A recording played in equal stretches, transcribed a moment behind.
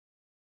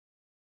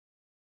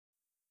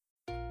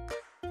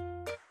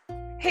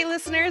Hey,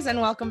 listeners,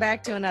 and welcome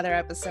back to another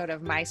episode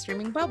of My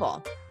Streaming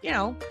Bubble. You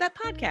know, that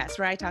podcast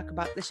where I talk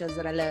about the shows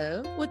that I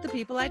love with the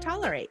people I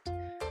tolerate.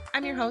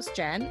 I'm your host,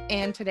 Jen,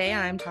 and today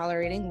I'm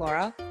tolerating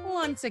Laura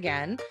once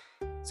again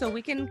so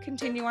we can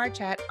continue our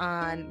chat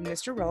on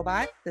Mr.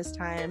 Robot, this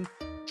time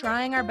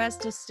trying our best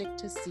to stick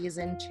to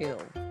season 2.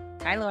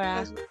 Hi,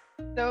 Laura.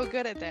 So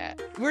good at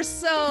that. We're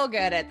so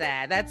good at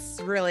that. That's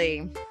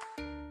really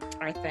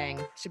our thing.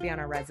 Should be on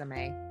our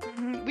resume.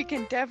 We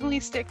can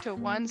definitely stick to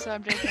one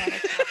subject at a time.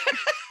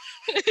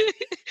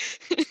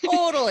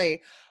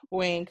 Totally.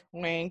 Wink,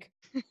 wink.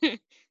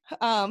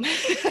 Well,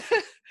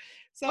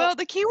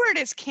 the keyword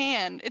is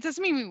can. It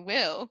doesn't mean we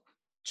will.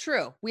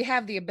 True. We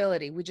have the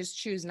ability. We just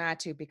choose not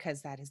to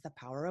because that is the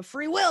power of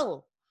free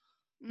will.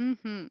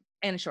 Mm-hmm.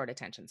 And short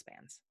attention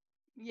spans.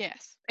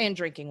 Yes. And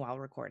drinking while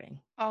recording.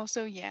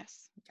 Also,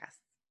 yes. Yes.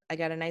 I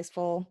got a nice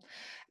full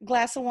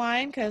glass of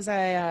wine because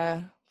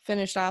I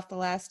finished off the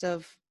last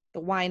of the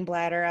wine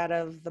bladder out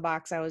of the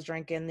box I was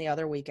drinking the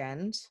other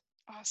weekend.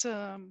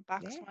 Awesome.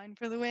 Box wine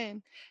for the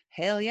win.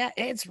 Hell yeah.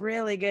 It's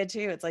really good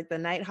too. It's like the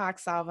Nighthawk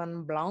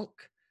Sauvignon Blanc.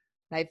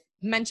 I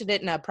mentioned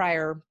it in a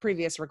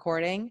previous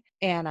recording.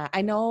 And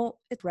I know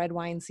it's red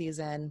wine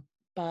season,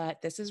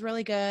 but this is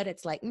really good.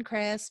 It's light and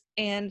crisp.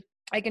 And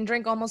I can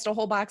drink almost a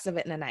whole box of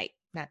it in a night.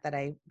 Not that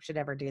I should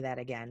ever do that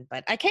again,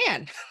 but I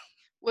can.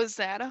 Was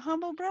that a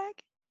humble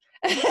brag?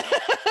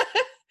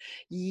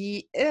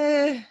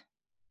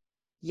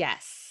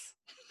 Yes.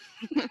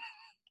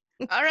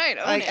 All right.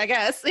 I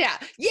guess. Yeah.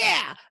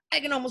 Yeah. I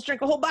can almost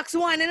drink a whole box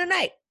of wine in a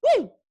night.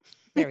 Woo!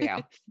 There we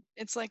go.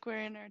 It's like we're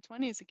in our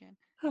 20s again.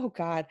 Oh,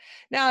 God.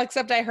 No,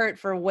 except I hurt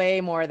for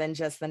way more than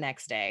just the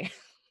next day.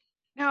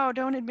 No,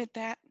 don't admit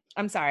that.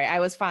 I'm sorry. I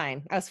was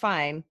fine.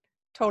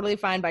 Totally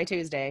fine by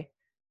Tuesday,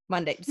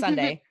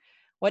 Sunday.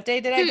 What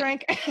day did I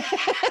drink?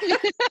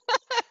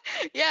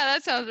 Yeah,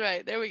 that sounds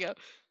right. There we go.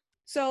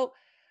 So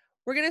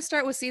we're going to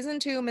start with season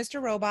 2,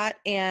 Mr. Robot,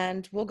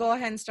 and we'll go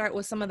ahead and start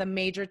with some of the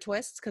major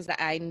twists because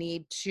I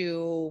need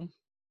to,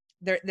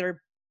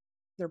 they're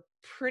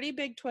pretty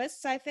big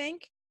twists, I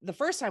think. The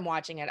first time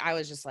watching it, I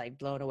was just like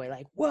blown away,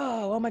 like,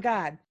 whoa, oh my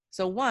God.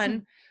 So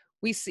one,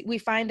 we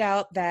find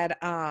out that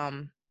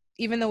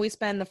even though we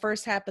spend the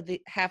first half of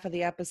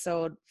the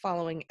episode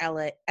following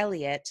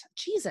Elliot,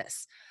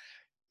 Jesus.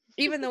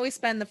 Even though we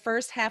spend the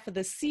first half of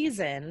the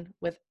season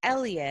with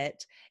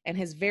Elliot and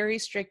his very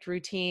strict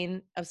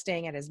routine of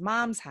staying at his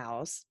mom's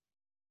house,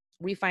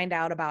 we find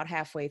out about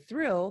halfway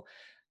through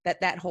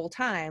that whole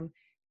time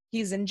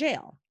he's in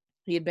jail.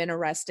 He had been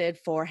arrested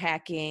for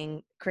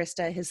hacking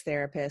Krista, his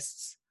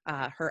therapist's,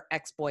 her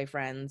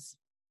ex-boyfriend's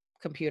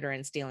computer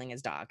and stealing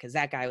his dog, because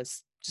that guy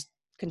was just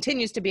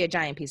continues to be a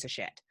giant piece of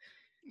shit.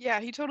 Yeah,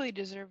 he totally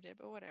deserved it,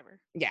 but whatever.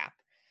 Yeah.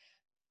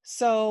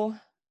 So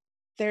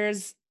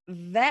there's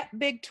that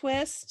big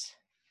twist.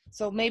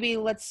 So maybe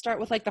let's start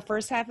with like the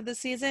first half of the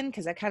season,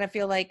 because I kind of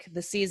feel like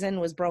the season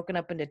was broken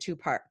up into 2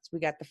 parts. We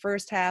got the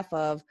first half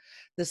of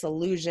this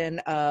illusion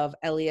of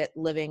Elliot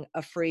living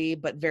a free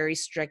but very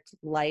strict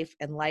life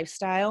and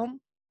lifestyle.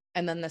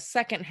 And then the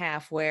second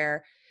half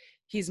where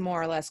he's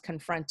more or less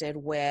confronted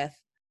with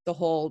the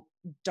whole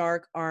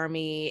Dark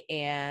Army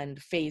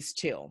and Phase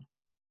 2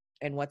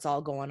 and what's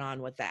all going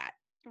on with that.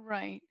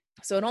 Right.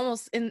 So it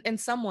almost in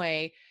some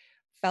way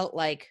felt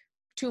like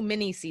 2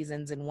 mini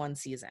seasons in one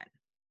season.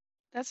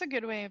 That's a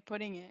good way of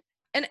putting it.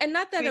 And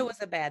not that it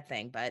was a bad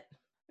thing, but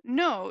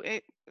no,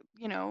 I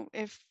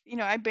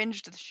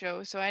binged the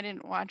show, so I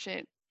didn't watch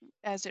it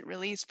as it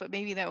released, but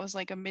maybe that was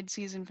like a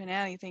mid-season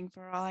finale thing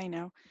for all I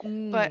know.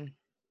 But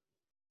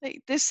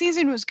like, this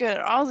season was good.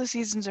 All the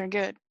seasons are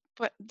good,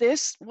 but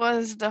this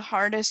was the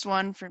hardest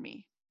one for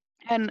me.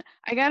 And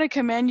I got to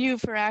commend you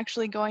for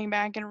actually going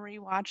back and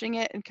rewatching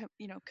it and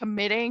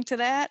committing to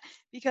that,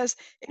 because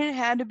it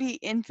had to be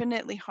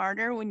infinitely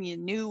harder when you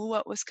knew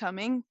what was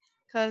coming,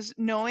 because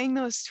knowing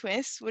those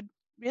twists would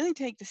really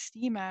take the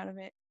steam out of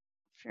it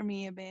for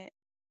me a bit.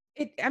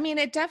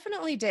 It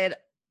definitely did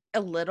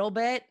a little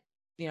bit,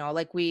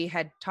 like we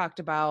had talked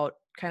about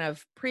kind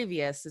of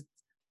previous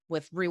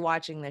with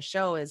rewatching the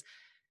show, is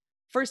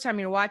first time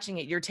you're watching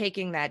it, you're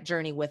taking that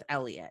journey with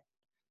Elliot.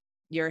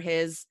 You're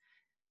his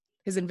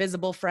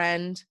invisible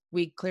friend.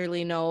 We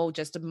clearly know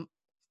just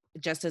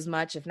as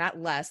much, if not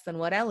less, than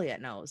what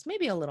Elliot knows.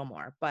 Maybe a little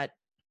more, but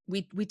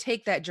we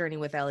take that journey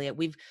with Elliot.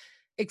 We've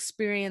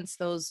experienced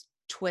those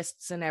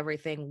twists and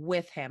everything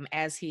with him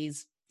as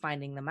he's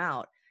finding them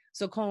out.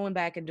 So going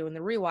back and doing the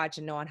rewatch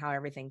and knowing how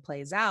everything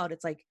plays out,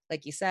 it's like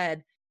you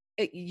said,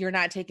 you're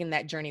not taking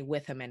that journey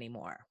with him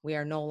anymore. We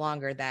are no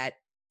longer that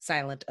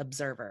silent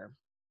observer.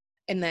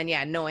 And then,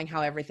 knowing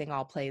how everything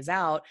all plays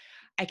out,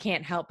 I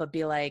can't help but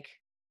be like,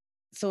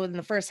 so in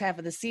the first half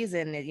of the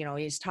season,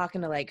 he's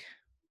talking to like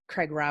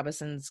Craig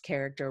Robinson's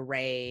character,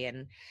 Ray,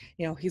 and,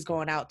 he's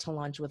going out to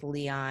lunch with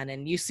Leon,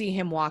 and you see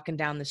him walking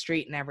down the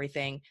street and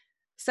everything.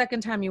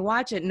 Second time you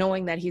watch it,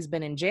 knowing that he's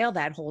been in jail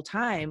that whole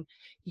time,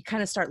 you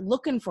kind of start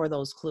looking for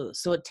those clues.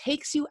 So it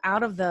takes you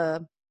out of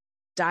the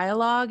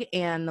dialogue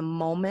and the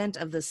moment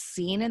of the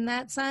scene in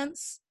that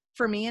sense,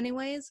 for me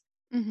anyways.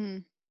 Mm-hmm.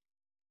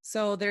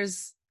 So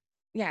there's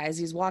yeah, as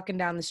he's walking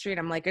down the street,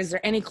 I'm like, is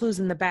there any clues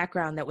in the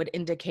background that would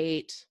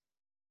indicate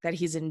that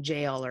he's in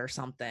jail or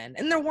something?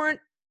 And there weren't,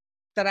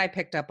 that I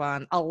picked up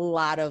on, a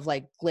lot of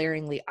like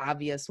glaringly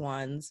obvious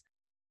ones,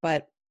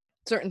 but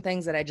certain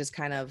things that I just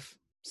kind of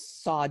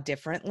saw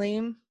differently.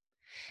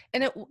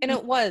 And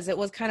it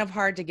was kind of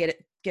hard to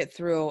get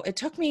through. It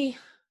took me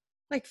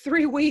like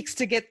 3 weeks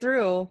to get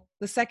through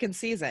the second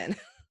season.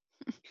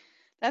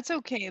 That's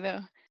okay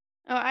though.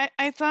 Oh,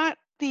 I thought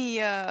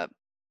the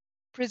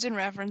prison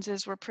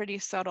references were pretty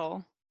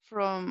subtle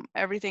from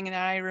everything that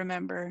I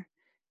remember.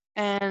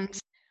 And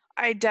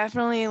I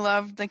definitely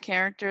loved the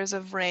characters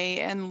of Ray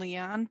and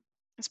Leon,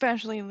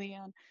 especially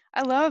Leon.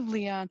 I love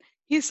Leon.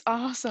 He's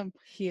awesome.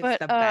 He is But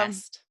the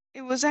best.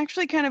 it was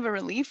actually kind of a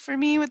relief for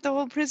me with the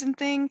whole prison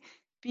thing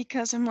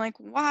because I'm like,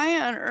 why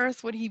on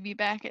earth would he be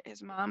back at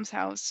his mom's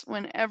house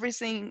when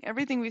everything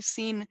we've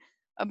seen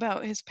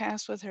about his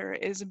past with her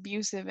is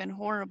abusive and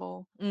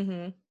horrible,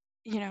 Mm-hmm.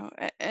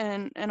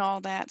 and all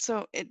that.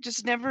 So it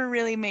just never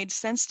really made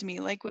sense to me.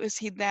 Like, was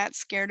he that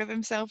scared of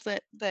himself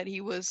that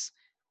he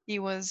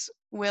was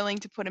willing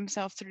to put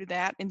himself through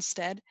that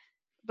instead?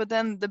 But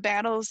then the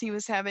battles he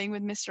was having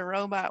with Mr.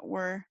 Robot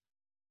were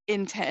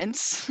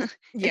intense, if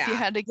you Yeah.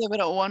 had to give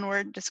it a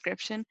one-word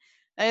description.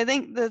 I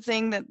think the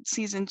thing that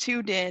season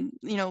 2 did,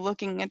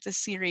 looking at the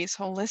series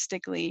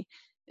holistically,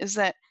 is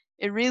that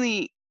it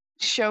really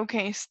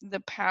showcased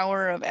the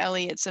power of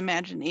Elliot's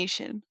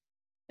imagination.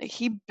 Like,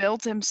 he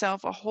built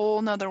himself a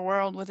whole nother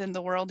world within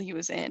the world he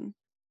was in.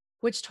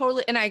 Which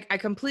totally, and I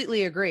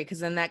completely agree, because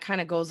then that kind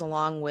of goes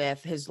along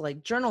with his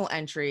like journal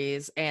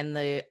entries and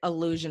the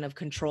illusion of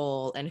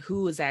control and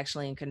who is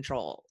actually in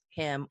control,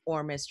 him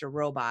or Mr.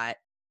 Robot.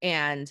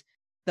 And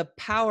the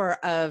power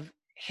of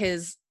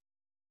his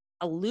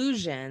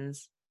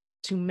illusions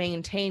to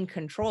maintain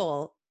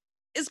control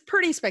is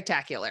pretty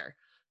spectacular.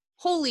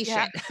 Holy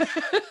Yeah.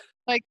 shit.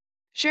 Like,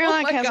 Oh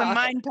Sherlock my has a God.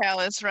 mind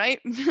palace, right?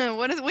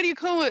 What do you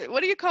call it?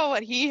 What do you call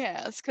what he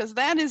has? Because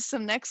that is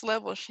some next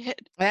level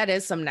shit. That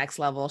is some next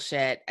level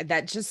shit.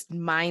 That just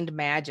mind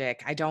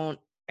magic. I don't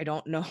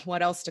know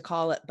what else to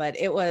call it, but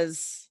it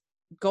was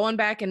going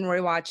back and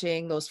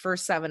rewatching those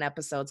first 7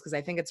 episodes, because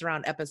I think it's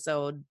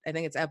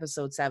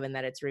episode 7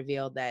 that it's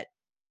revealed that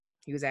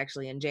he was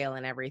actually in jail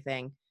and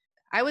everything.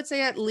 I would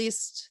say at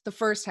least the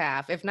first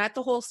half, if not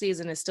the whole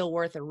season, is still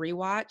worth a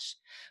rewatch,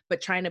 but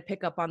trying to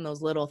pick up on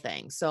those little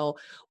things. So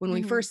when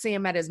we Hmm. first see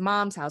him at his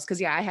mom's house, because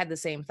yeah, I had the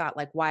same thought,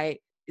 like, why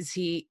is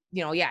he,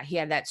 yeah, he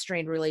had that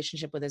strained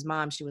relationship with his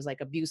mom. She was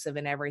like abusive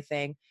and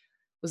everything.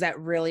 Was that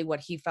really what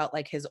he felt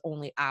like his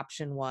only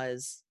option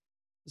was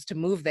to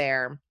move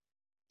there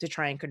to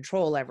try and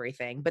control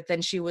everything? But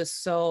then she was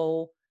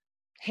so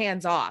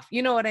hands off.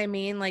 You know what I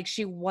mean? Like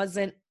she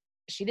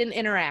didn't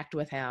interact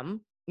with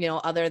him,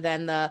 other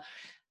than the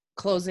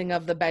closing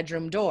of the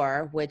bedroom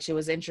door, which it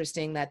was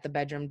interesting that the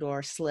bedroom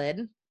door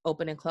slid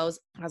open and close.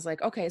 I was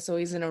like, okay, so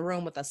he's in a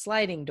room with a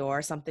sliding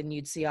door, something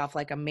you'd see off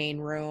like a main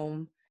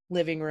room,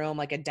 living room,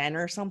 like a den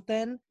or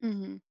something.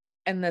 Hmm.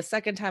 And the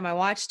second time I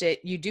watched it,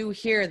 you do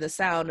hear the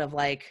sound of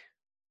like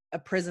a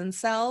prison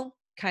cell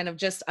kind of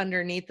just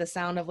underneath the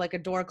sound of like a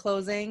door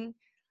closing,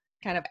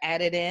 kind of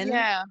added in.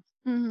 Yeah.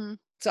 Hmm.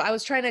 So I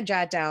was trying to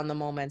jot down the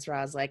moments where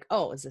I was like,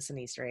 oh, is this an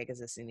Easter egg? Is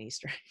this an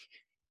Easter egg?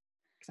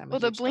 Because I'm a Well,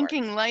 the huge dork.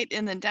 blinking light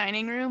in the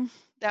dining room,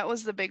 that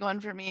was the big one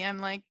for me. I'm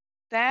like,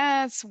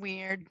 that's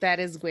weird. That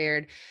is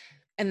weird.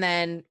 And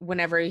then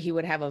whenever he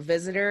would have a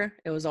visitor,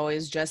 it was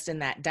always just in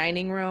that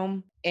dining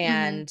room. Hmm.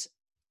 And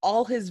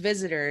all his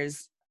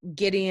visitors,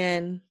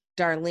 Gideon,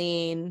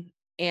 Darlene,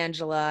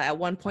 Angela, at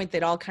one point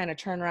they'd all kind of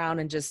turn around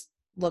and just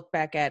look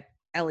back at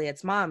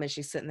Elliot's mom as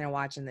she's sitting there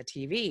watching the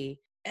TV.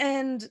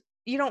 And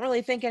you don't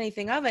really think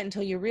anything of it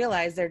until you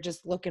realize they're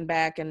just looking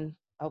back and,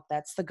 oh,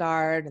 that's the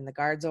guard, and the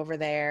guard's over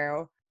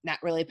there,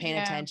 not really paying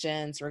Yeah.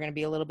 attention. So we're going to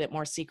be a little bit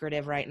more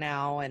secretive right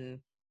now. And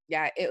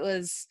yeah, it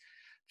was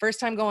first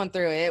time going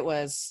through it, it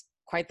was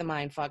quite the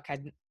mind fuck,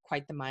 had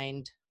quite the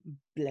mind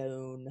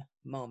blown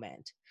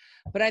moment.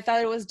 But I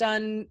thought it was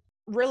done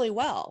really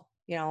well,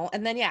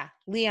 and then yeah,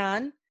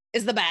 Leon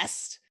is the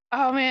best.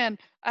 Oh man,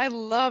 I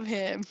love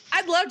him.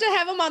 I'd love to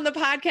have him on the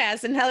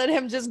podcast and let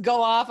him just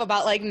go off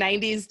about like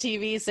 90s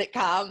TV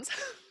sitcoms.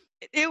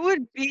 It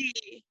would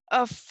be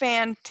a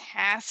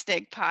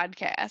fantastic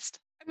podcast.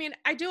 I mean,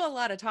 I do a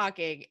lot of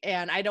talking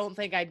and I don't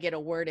think I'd get a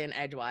word in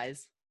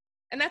edgewise.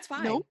 And that's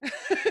fine. Nope.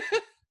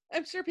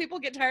 I'm sure people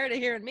get tired of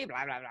hearing me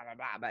blah blah blah blah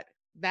blah, but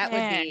that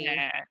would be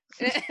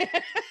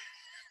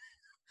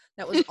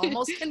that was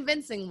almost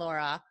convincing,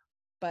 Laura.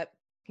 But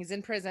he's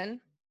in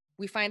prison.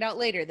 We find out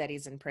later that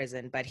he's in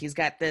prison, but he's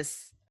got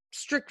this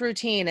strict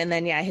routine. And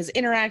then, yeah, his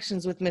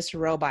interactions with Mr.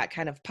 Robot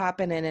kind of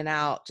popping in and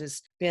out,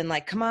 just being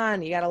like, come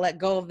on, you got to let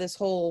go of this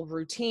whole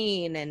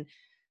routine and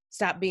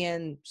stop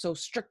being so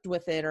strict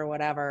with it or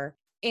whatever.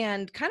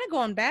 And kind of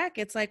going back,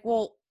 it's like,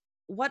 well,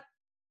 what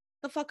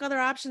the fuck other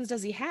options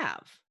does he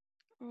have?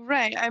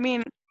 Right. I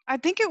mean, I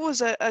think it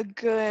was a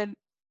good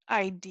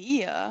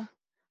idea.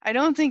 I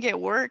don't think it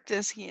worked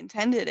as he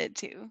intended it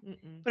to,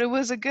 Mm-mm. but it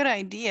was a good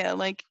idea.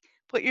 Like,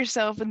 put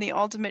yourself in the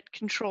ultimate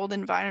controlled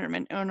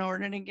environment in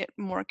order to get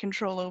more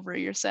control over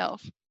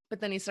yourself. But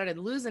then he started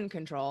losing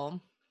control.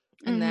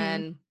 And Mm-hmm.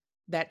 then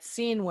that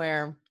scene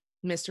where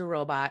Mr.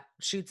 Robot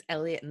shoots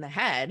Elliot in the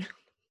head.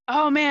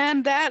 Oh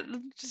man, that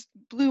just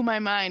blew my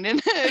mind,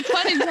 and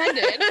pun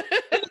intended.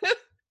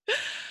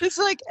 It's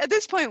like at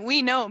this point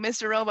we know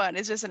Mr. Robot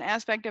is just an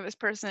aspect of his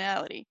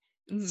personality.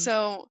 Mhm.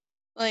 So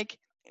like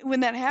when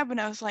that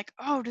happened, I was like,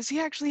 oh, does he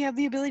actually have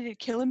the ability to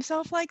kill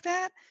himself like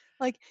that?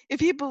 Like if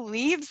he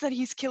believes that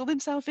he's killed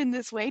himself in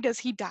this way, does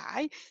he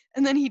die?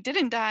 And then he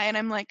didn't die, and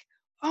I'm like,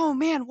 oh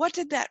man, what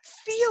did that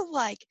feel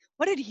like?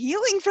 What did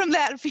healing from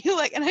that feel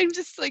like? And I'm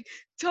just like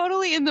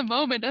totally in the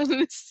moment of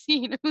this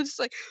scene. It was just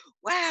like,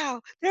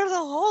 wow, there's a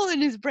hole in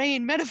his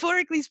brain,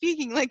 metaphorically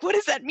speaking. Like, what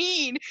does that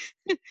mean?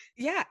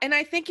 Yeah, and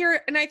I think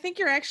you're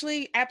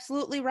actually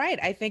absolutely right.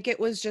 I think it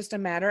was just a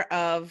matter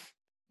of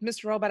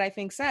Mr. Robot, I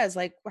think, says,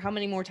 like, how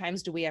many more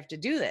times do we have to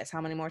do this?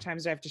 How many more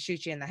times do I have to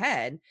shoot you in the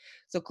head?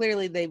 So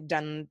clearly they've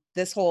done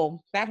that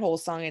whole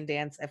song and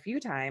dance a few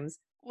times.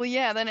 Well,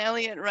 yeah, then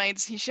Elliot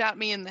writes, he shot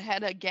me in the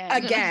head again. And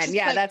I'm Again, just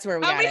yeah, like, that's where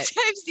we how got many it.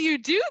 times do you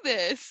do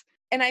this?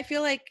 And I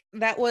feel like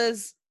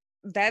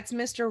that's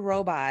Mr.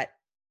 Robot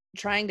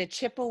trying to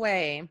chip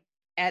away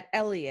at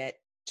Elliot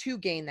to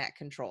gain that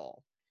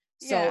control.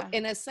 So Yeah.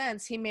 in a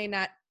sense, he may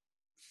not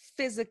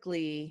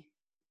physically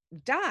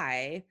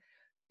die,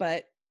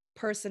 but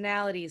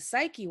personality,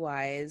 psyche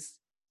wise,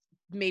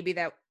 maybe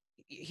that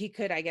he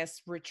could, I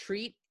guess,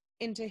 retreat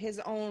into his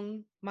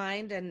own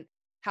mind. And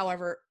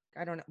however,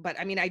 I don't know, but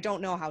I mean, I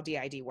don't know how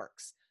DID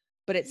works,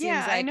 but it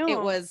Yeah, seems I like it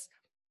know. was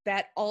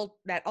that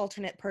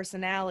alternate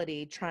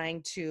personality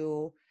trying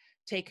to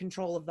take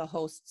control of the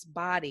host's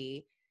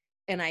body.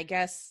 And I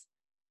guess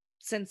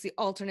since the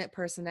alternate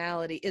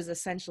personality is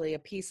essentially a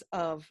piece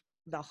of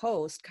the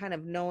host, kind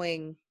of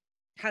knowing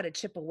how to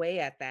chip away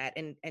at that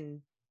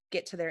and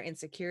get to their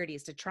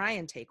insecurities to try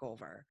and take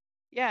over.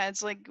 Yeah,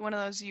 it's like one of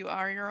those you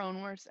are your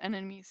own worst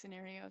enemy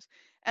scenarios.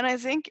 And I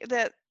think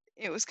that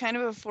it was kind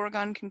of a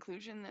foregone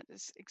conclusion that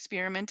this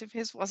experiment of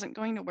his wasn't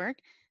going to work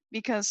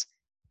because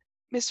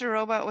Mr.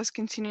 Robot was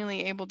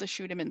continually able to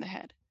shoot him in the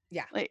head.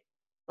 Yeah. Like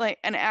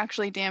and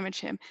actually damage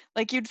him.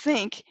 Like you'd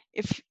think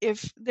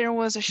if there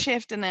was a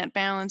shift in that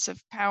balance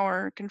of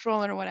power,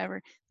 control or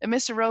whatever, that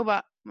Mr.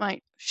 Robot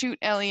might shoot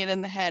Elliot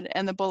in the head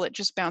and the bullet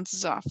just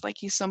bounces off like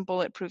he's some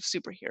bulletproof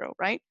superhero,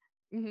 right?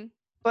 Mm-hmm.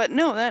 But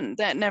no,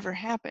 that never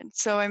happened.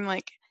 So I'm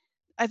like,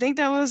 I think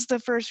that was the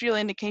first real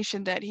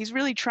indication that he's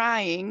really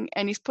trying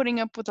and he's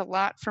putting up with a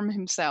lot from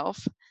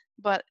himself,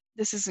 but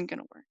this isn't going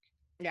to work.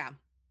 Yeah.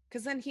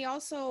 Because then he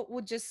also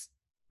would just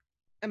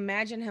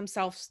imagine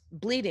himself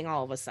bleeding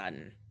all of a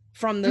sudden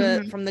from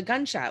the Hmm. from the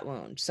gunshot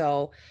wound.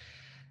 So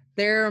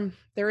their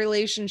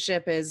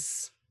relationship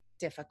is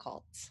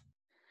difficult,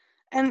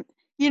 And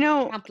you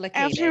know, after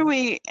complicated.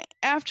 we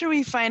after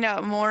we find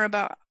out more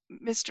about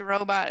Mr.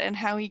 Robot and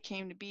how he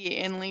came to be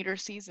in later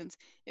seasons,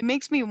 it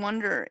makes me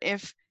wonder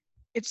if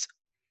it's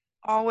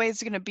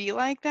always going to be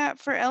like that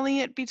for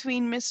Elliot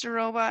between Mr.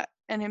 Robot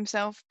and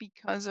himself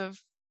because of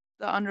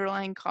the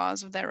underlying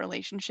cause of that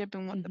relationship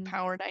and what the Mm-hmm.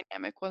 power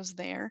dynamic was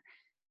there.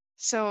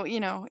 So, you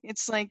know,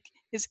 it's like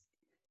his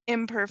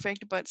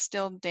imperfect but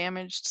still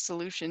damaged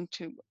solution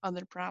to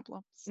other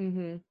problems.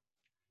 Mm-hmm.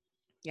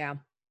 Yeah.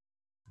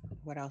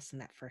 What else in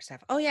that first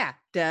half? Oh yeah,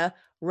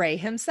 Ray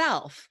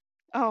himself.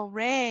 Oh,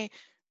 Ray.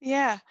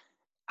 Yeah.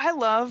 I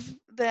love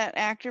that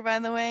actor, by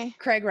the way.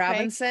 Craig Craig.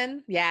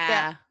 Robinson. Yeah.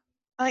 Yeah.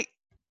 Like,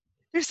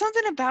 there's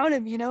something about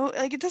him, you know?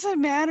 Like, it doesn't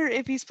matter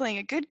if he's playing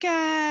a good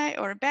guy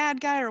or a bad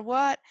guy or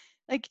what.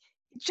 Like,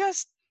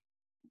 just,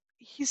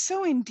 he's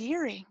so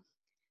endearing.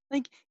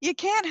 Like, you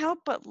can't help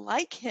but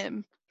like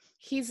him.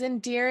 He's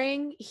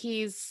endearing.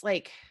 He's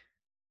like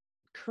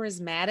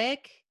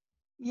charismatic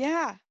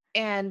Yeah.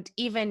 and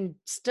even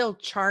still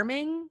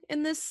charming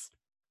in this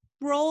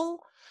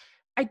role.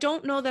 I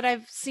don't know that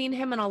I've seen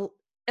him in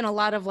a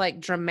lot of like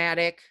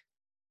dramatic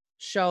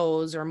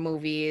shows or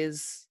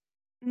movies.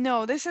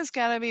 No, this has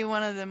got to be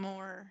one of the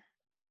more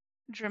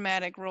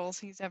dramatic roles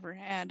he's ever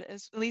had,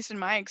 at least in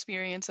my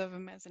experience of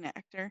him as an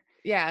actor.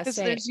 Yeah, Because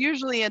same. there's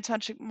usually a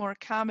touch more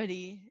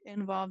comedy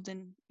involved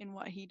in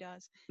what he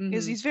does,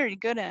 because Mm-hmm. he's very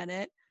good at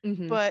it.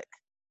 Mm-hmm. But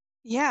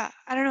yeah,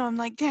 I don't know. I'm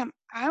like, damn,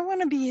 I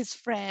want to be his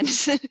friend.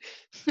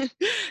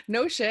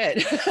 No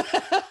shit.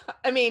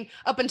 I mean,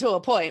 up until a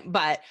point,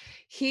 but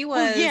he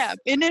Well, was, yeah,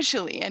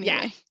 initially yeah,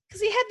 anyway.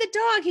 because he had the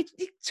dog.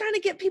 He's trying to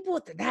get people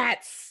with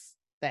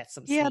that's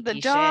some He had the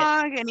sneaky shit.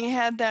 dog, and he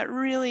had that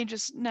really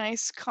just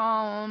nice,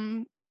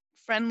 calm,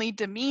 friendly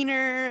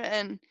demeanor,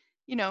 and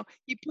you know,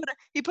 he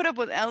put up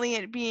with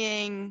Elliot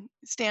being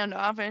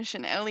standoffish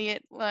and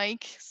Elliot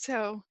like,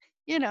 so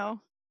you know.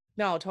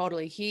 No,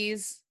 totally. He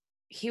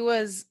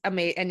was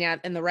amazing, and yeah,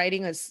 and the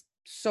writing is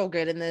so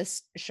good in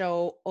this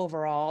show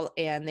overall,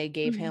 and they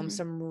gave him Hmm.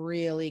 some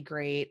really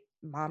great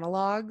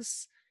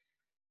monologues,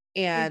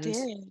 They and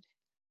did.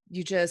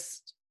 you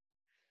just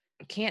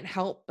can't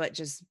help but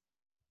just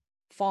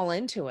fall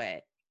into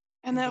it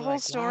And and that be whole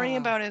like, story wow.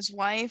 about his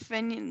wife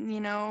and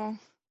you know,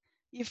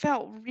 you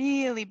felt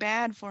really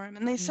bad for him,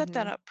 and they set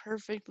that Mhm. up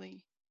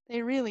perfectly.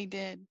 They really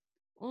did.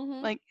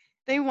 Mhm. Like,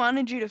 they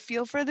wanted you to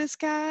feel for this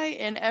guy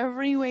in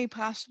every way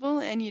possible,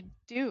 and you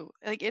do.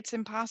 Like, it's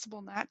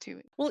impossible not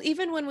to. Well,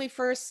 even when we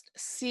first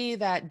see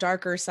that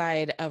darker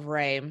side of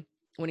Ray,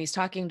 when he's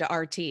talking to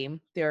RT,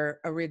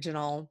 their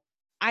original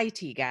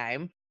IT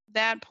guy,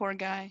 That poor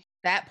guy.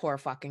 that poor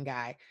fucking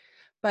guy.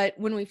 But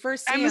when we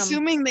first see I'm him,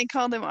 assuming they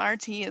called him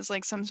RT as,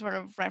 like, some sort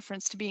of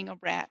reference to being a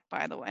rat,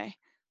 by the way.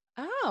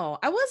 oh,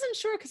 I wasn't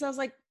sure because I was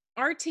like,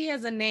 RT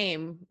as a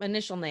name,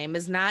 initial name,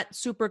 is not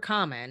super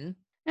common.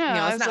 No, You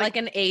know, I it's was not like,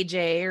 like an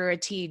AJ or a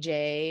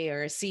TJ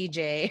or a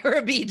CJ or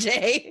a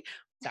BJ.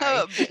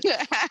 Sorry.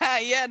 "Oh,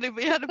 yeah,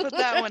 we had to put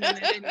that one in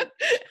there, didn't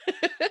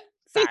you?"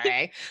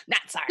 Sorry. Not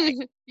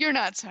sorry. You're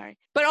not sorry.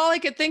 But all I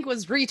could think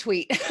was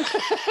retweet.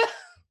 I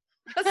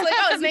was like,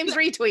 oh, his name's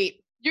Retweet.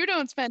 You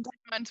don't spend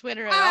time on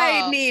Twitter at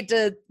I all. need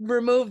to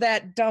remove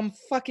that dumb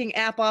fucking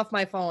app off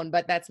my phone,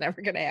 but that's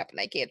never going to happen.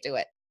 I can't do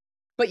it.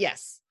 But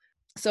yes.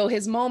 So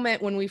his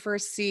moment when we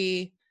first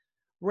see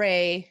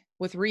Ray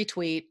with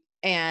Retweet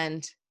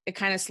and it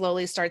kind of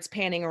slowly starts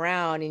panning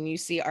around and you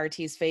see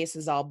RT's face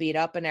is all beat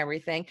up and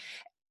everything.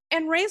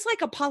 And Ray's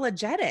like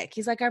apologetic.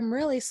 He's like, I'm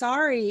really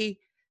sorry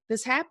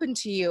this happened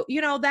to you.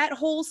 You know, that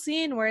whole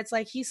scene where it's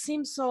like he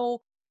seems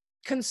so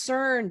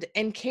concerned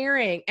and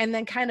caring and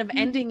then kind of Mhm.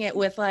 ending it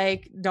with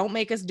like, don't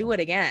make us do it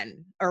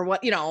again or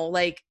what, you know,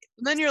 like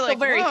Then you're still like,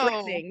 very "Whoa."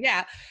 threatening.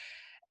 Yeah.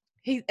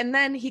 And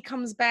then he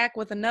comes back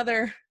with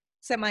another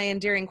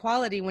semi-endearing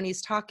quality when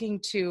he's talking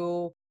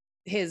to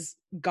his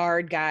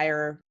guard guy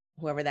or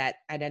whoever that,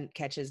 I didn't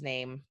catch his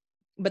name,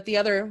 but the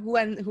other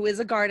who is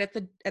a guard at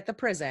the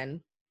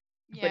prison,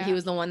 but he Yeah.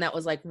 was the one that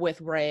was like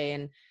with Ray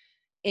and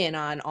in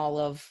on all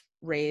of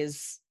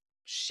Ray's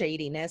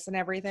shadiness and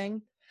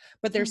everything.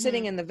 But they're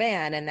sitting Mhm. in the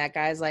van and that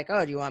guy's like,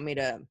 oh, do you want me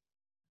to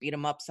beat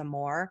him up some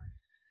more?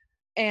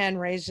 And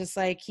Ray's just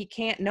like, he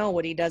can't know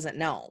what he doesn't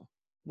know.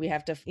 We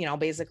have to, you know,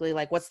 basically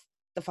like, what's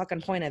the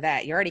fucking point of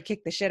that? You already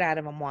kicked the shit out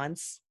of him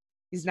once.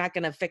 He's not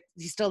going to fix,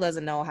 he still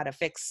doesn't know how to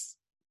fix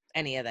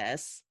any of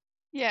this.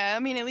 Yeah, I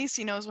mean, at least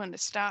he knows when to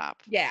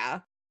stop.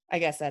 Yeah. I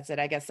guess that's it.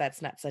 I guess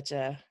that's not such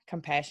a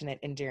compassionate,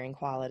 endearing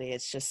quality.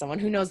 It's just someone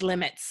who knows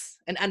limits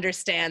and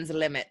understands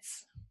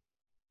limits.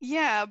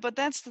 Yeah, but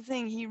that's the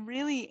thing. He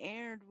really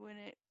erred when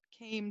it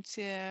came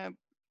to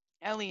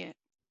Elliot.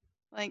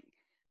 Like,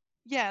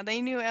 yeah, they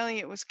knew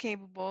Elliot was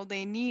capable.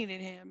 They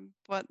needed him,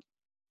 but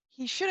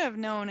he should have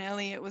known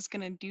Elliot was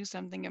going to do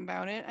something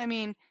about it. I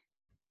mean,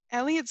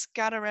 Elliot's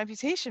got a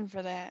reputation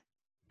for that.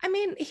 I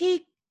mean,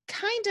 he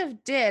kind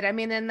of did. I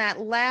mean, in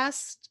that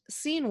last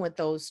scene with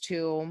those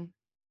two,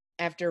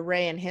 after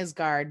Ray and his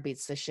guard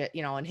beats the shit,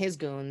 you know, and his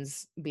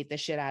goons beat the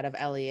shit out of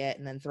Elliot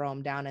and then throw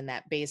him down in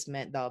that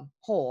basement, the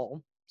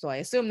hole. So I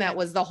assume Yeah, that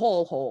was the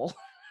whole hole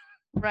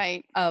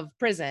right. of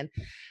prison.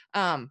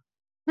 Um,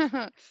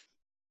 I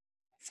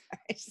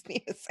just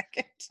need a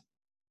second.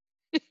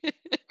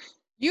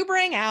 You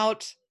bring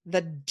out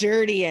the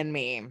dirty in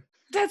me.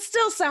 That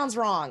still sounds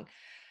wrong.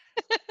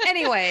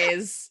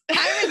 Anyways,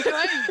 I'm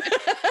enjoying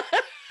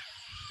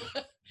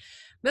it.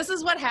 this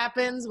is what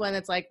happens when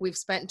it's like we've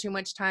spent too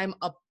much time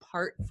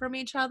apart from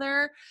each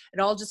other. It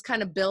all just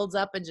kind of builds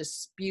up and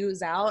just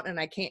spews out, and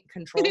I can't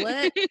control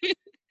it.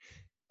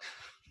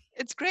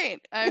 It's great.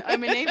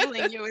 I'm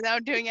enabling you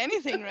without doing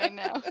anything right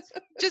now.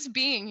 Just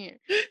being here.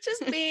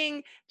 just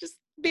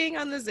being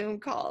on the Zoom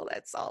call.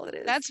 That's all it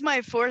is. That's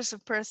my force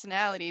of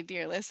personality,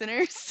 dear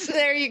listeners.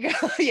 There you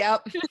go.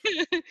 Yep.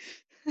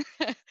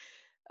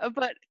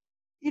 But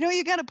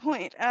you got a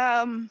point.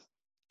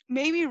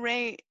 Maybe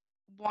Ray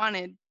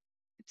wanted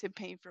to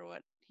pay for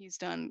what he's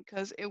done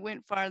because it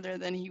went farther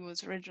than he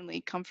was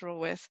originally comfortable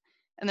with,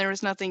 and there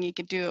was nothing he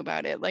could do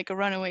about it, like a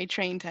runaway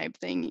train type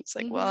thing. He's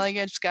like, well, Mm-hmm.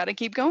 I just got to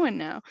keep going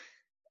now.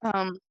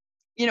 Um,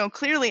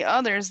 clearly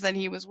others that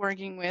he was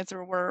working with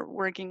or were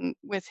working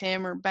with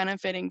him or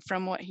benefiting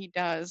from what he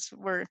does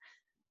were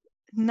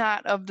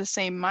not of the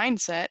same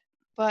mindset,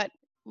 but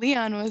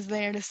Leon was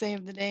there to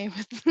save the day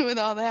with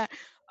all that.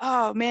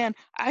 Oh man,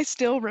 I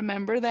still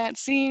remember that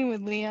scene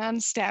with Leon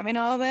stabbing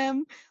all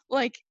them.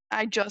 Like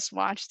I just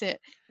watched it,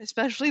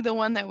 especially the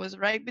one that was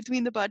right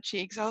between the butt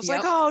cheeks. I was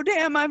like, Yep. "Oh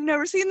damn, I've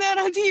never seen that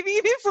on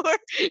TV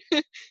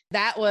before."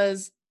 That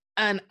was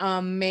an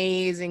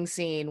amazing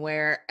scene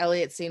where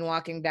Elliot's seen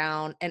walking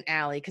down an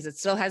alley because it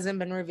still hasn't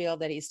been revealed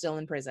that he's still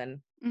in prison.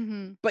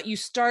 Mm-hmm. But you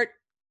start,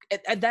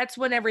 that's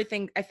when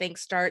everything I think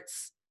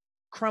starts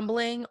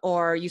crumbling,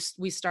 or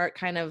we start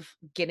kind of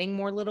getting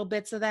more little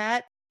bits of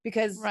that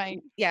because Right.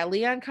 yeah,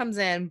 Leon comes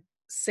in,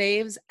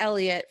 saves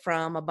Elliot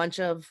from a bunch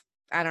of,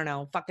 I don't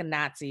know, fucking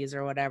Nazis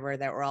or whatever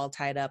that were all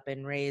tied up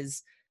in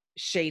Ray's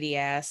shady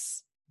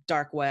ass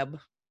dark web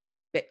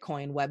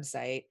Bitcoin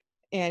website.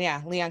 And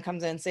yeah, Leon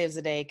comes in, saves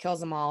the day,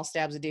 kills them all,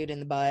 stabs a dude in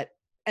the butt,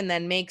 and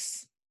then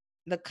makes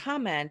the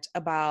comment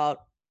about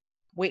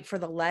wait for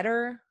the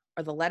letter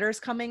or the letter's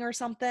coming or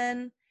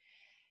something.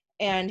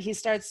 And he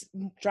starts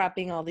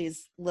dropping all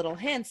these little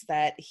hints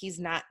that he's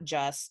not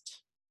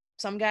just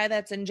some guy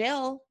that's in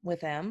jail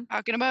with him.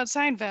 Talking about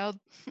Seinfeld.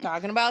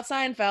 Talking about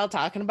Seinfeld,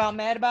 talking about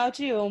Mad About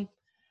You.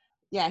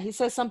 Yeah, he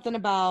says something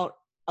about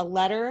a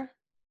letter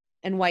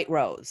and White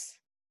Rose.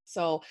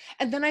 So,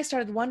 and then I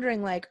started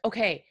wondering, like,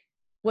 okay,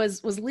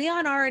 was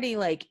Leon already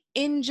like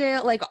in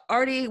jail, like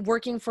already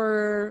working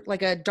for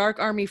like a Dark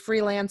Army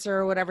freelancer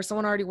or whatever,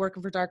 someone already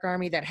working for Dark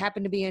Army that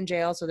happened to be in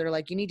jail, so they're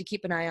like, you need to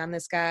keep an eye on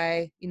this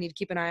guy, you need to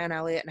keep an eye on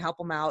Elliot and help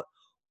him out.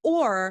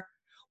 Or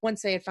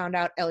once they had found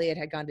out Elliot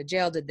had gone to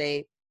jail, did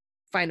they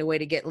find a way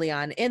to get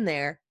Leon in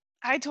there?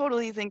 I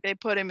totally think they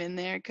put him in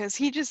there because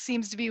he just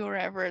seems to be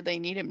wherever they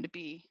need him to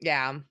be.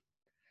 Yeah,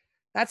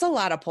 that's a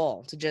lot of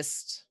pull to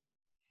just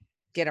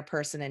get a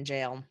person in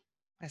jail,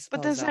 I But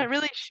suppose. does So that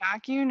really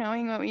shock you,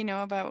 knowing what we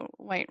know about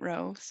White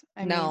Rose?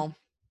 I mean, no,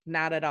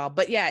 not at all.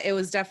 But yeah, it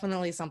was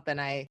definitely something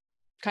I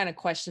kind of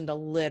questioned a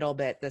little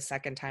bit the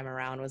second time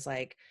around. Was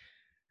like,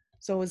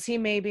 so was he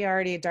maybe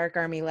already a Dark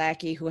Army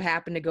lackey who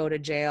happened to go to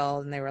jail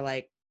and they were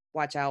like,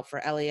 watch out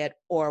for Elliot?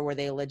 Or were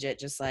they legit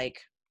just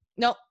like,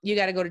 nope, you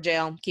got to go to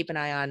jail, keep an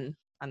eye on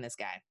this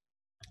guy?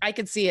 I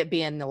could see it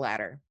being the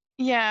latter.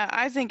 yeah,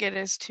 I think it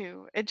is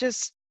too. It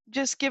just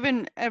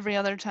given every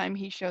other time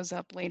he shows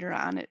up later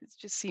on, it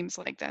just seems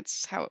like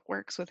that's how it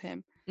works with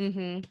him.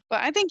 Mm-hmm.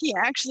 But I think he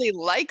actually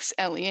likes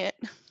Elliot.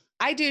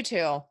 I do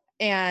too.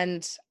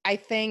 And I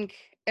think,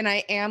 and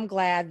I am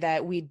glad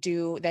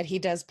that he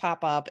does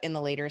pop up in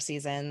the later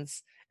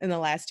seasons, in the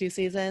last 2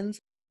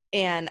 seasons.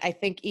 And I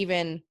think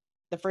even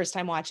the first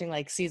time watching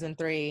like season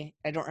 3,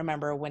 I don't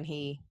remember when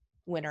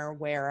or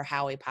where or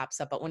how he pops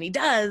up, but when he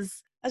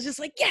does, I was just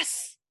like,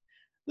 yes,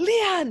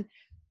 Leon,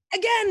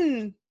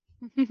 again.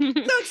 So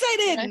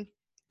excited.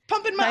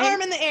 Pumping my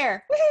arm in the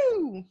air.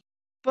 Woohoo!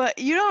 But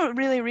you don't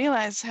really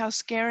realize how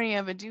scary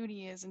of a dude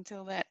he is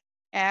until that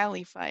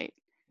alley fight.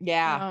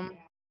 Yeah.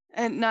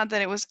 And not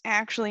that it was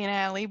actually an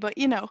alley, but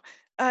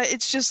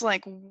it's just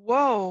like,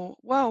 whoa,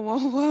 whoa,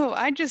 whoa, whoa.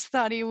 I just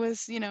thought he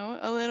was,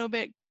 a little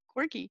bit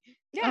quirky.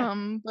 Yeah.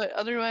 But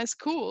otherwise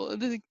cool.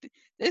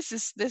 This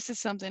is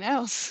something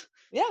else.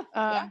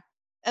 Yeah.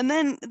 And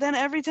then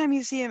every time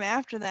you see him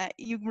after that,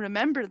 you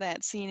remember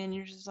that scene and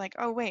you're just like,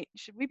 oh wait,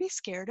 should we be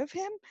scared of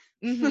him?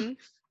 Mm-hmm.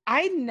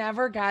 I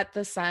never got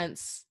the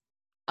sense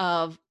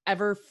of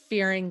ever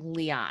fearing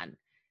Leon.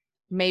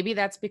 Maybe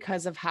that's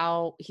because of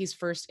how he's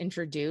first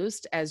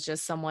introduced as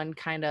just someone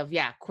kind of,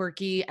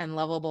 quirky and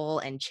lovable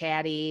and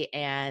chatty.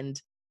 And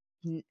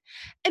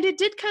it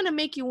did kind of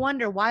make you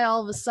wonder why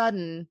all of a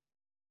sudden,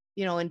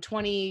 in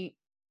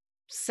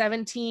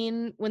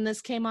 2017, when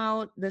this came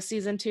out, the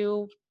season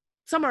 2,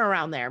 somewhere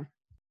around there,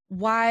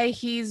 why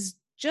he's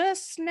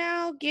just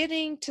now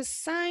getting to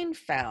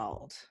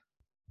Seinfeld.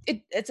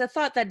 It's a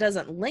thought that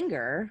doesn't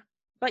linger,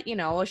 but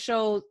a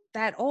show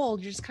that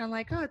old, you're just kind of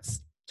like, oh,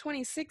 it's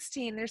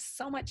 2016. There's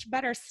so much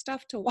better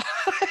stuff to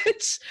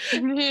watch.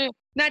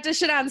 Not to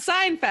shit on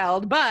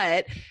Seinfeld,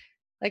 but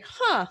like,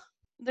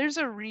 There's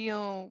a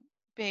real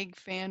big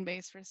fan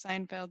base for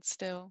Seinfeld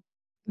still.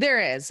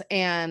 There is.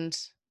 And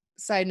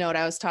side note,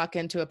 I was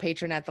talking to a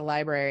patron at the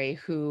library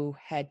who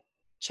had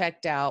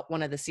checked out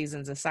one of the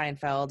seasons of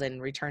Seinfeld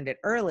and returned it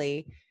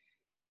early.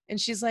 And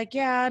she's like,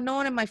 yeah, no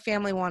one in my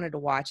family wanted to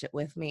watch it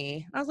with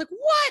me. I was like,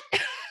 what?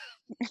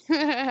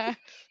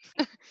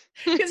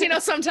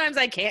 Because, sometimes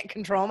I can't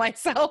control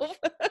myself.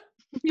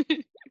 And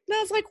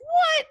I was like,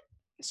 what?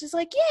 She's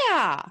like,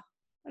 yeah.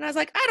 And I was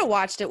like, I'd have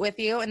watched it with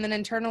you. And then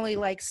internally,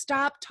 like,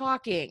 stop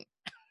talking.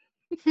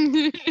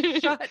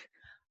 Shut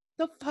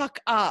the fuck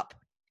up.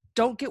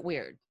 Don't get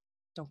weird.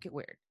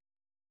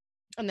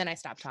 And then I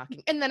stopped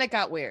talking. And then it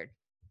got weird.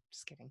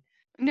 Just kidding.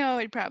 No,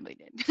 it probably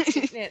did.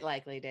 It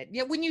likely did.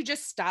 Yeah, when you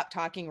just stop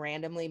talking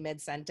randomly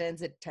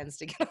mid-sentence, it tends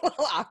to get a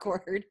little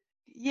awkward.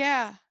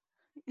 Yeah.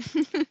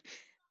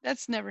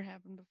 That's never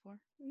happened before.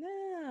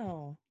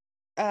 No.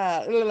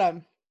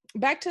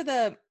 Back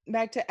to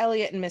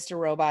Elliot and Mr.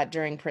 Robot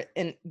during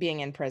being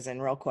in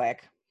prison real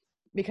quick.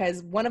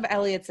 Because one of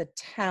Elliot's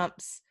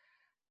attempts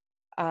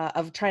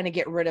of trying to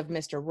get rid of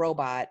Mr.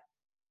 Robot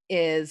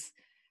is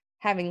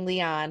having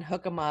Leon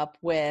hook him up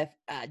with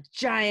a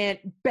giant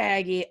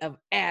baggie of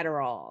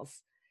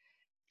Adderalls.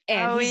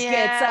 And he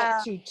gets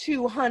up to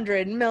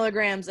 200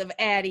 milligrams of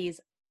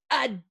Addies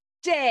a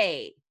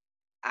day.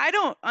 I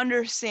don't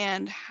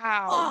understand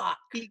how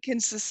he can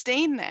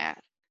sustain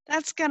that.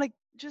 That's gonna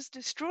just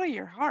destroy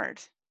your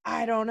heart.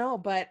 I don't know,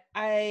 but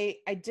I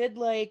did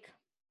like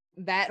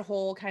that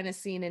whole kind of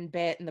scene and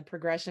bit and the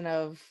progression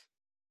of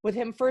with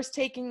him first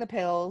taking the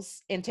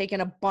pills and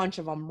taking a bunch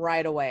of them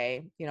right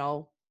away,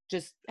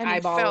 just and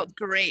eyeball. It felt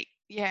great.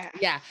 Yeah.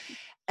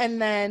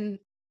 And then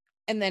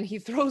he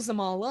throws them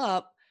all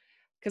up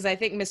because I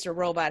think Mr.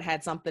 Robot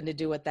had something to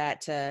do with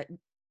that to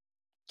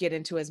get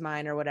into his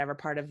mind or whatever,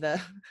 part of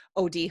the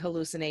OD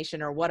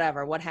hallucination or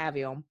whatever, what have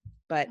you.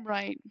 But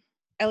right.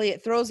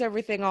 Elliot throws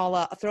everything all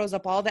up, throws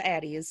up all the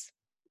Addies.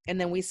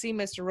 And then we see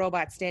Mr.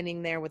 Robot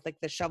standing there with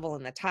like the shovel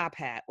and the top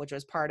hat, which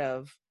was part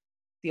of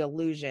the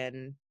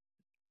illusion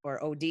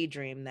or OD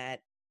dream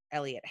that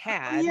Elliot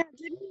had. Oh, yeah,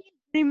 didn't he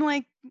dream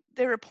like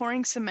they were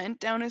pouring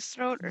cement down his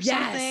throat or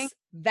something? Yes,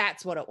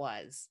 that's what it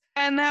was.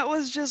 And that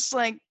was just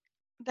like,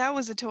 that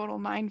was a total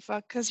mind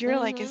fuck because you're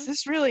like, is Mm-hmm.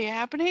 this really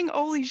happening?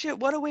 Holy shit,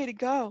 what a way to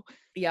go.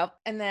 Yep.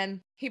 And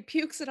then he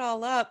pukes it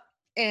all up,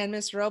 and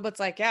Mr. Robot's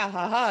like, yeah,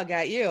 haha,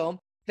 got you.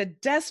 The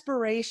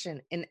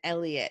desperation in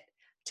Elliot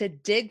to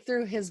dig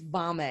through his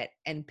vomit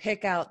and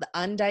pick out the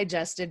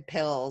undigested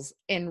pills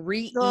and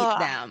re-eat Ugh.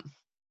 them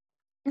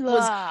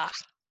was Ugh.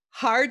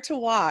 hard to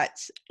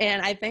watch.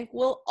 And I think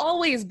will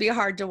always be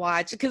hard to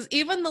watch because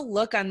even the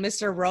look on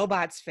Mr.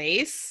 Robot's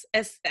face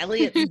as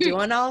Elliot's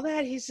doing all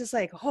that, he's just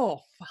like, oh,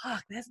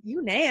 fuck, that's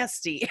you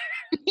nasty.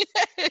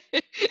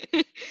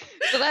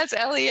 So that's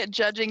Elliot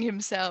judging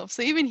himself.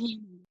 So even he.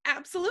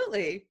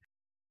 Absolutely.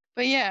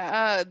 But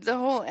yeah, the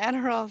whole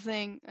Adderall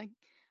thing, like,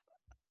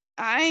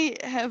 I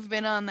have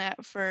been on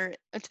that for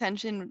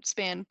attention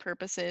span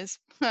purposes.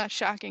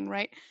 Shocking,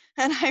 right?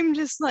 And I'm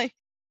just like,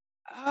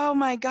 oh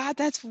my God,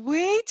 that's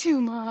way too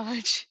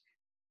much.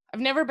 I've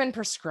never been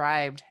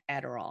prescribed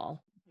Adderall,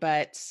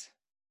 but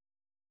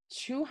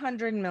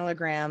 200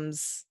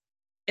 milligrams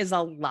is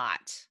a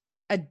lot.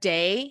 A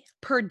day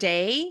per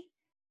day.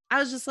 I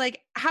was just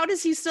like, how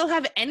does he still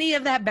have any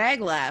of that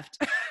bag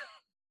left?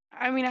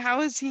 I mean,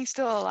 how is he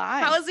still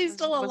alive? How is he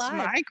still Was alive?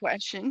 my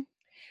question.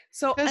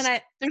 So, Because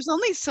there's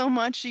only so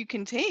much you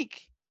can take.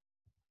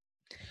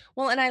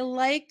 and I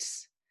liked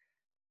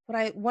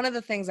one of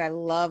the things I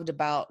loved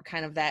about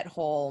kind of that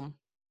whole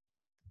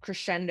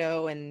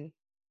crescendo and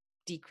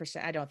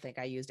decrescendo. I don't think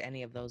I used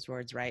any of those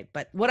words right,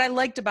 but what I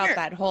liked about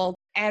that whole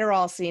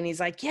Adderall scene, he's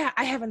like, yeah,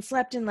 I haven't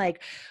slept in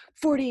like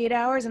 48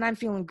 hours and I'm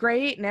feeling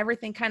great and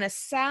everything kind of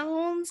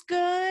sounds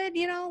good,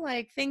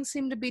 like things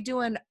seem to be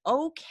doing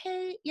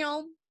okay,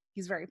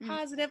 he's very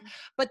positive.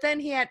 But then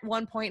he at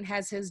one point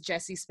has his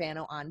Jesse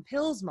Spano on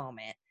pills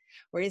moment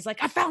where he's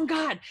like, I found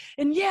God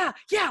and yeah,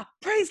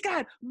 praise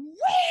God,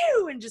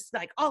 woo, and just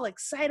like all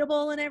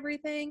excitable and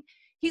everything.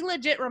 He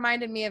legit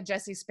reminded me of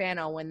Jesse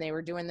Spano when they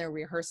were doing their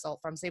rehearsal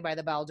from Saved by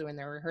the Bell, doing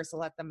their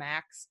rehearsal at the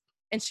Max.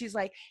 And she's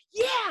like,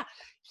 yeah,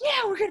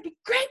 we're going to be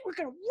great. We're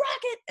going to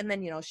rock it. And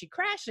then, she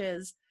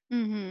crashes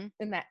in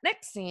that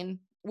next scene,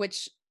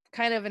 which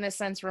kind of in a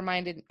sense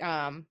reminded,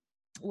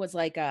 was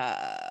like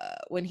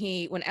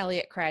when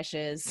Elliot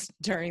crashes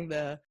during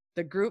the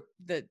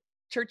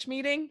church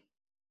meeting,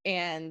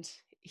 and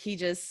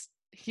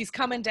he's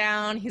coming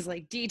down, he's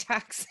like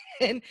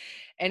detoxing,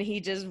 and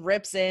he just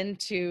rips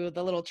into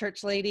the little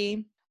church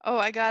lady. Oh,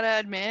 I gotta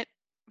admit,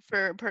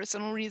 for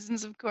personal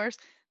reasons, of course,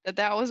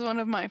 that was one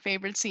of my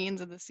favorite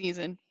scenes of the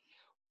season.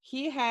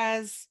 He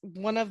has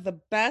one of the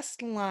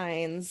best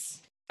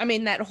lines. I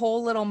mean, that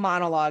whole little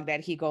monologue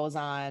that he goes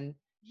on.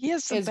 He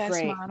has the best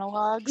great.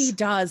 monologues. He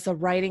does. The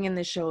writing in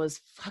the show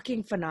is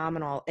fucking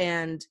phenomenal.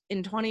 And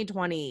in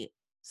 2020,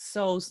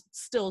 still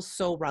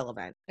so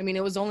relevant. I mean,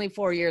 it was only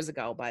 4 years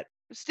ago, but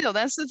still,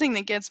 that's the thing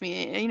that gets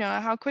me.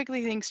 How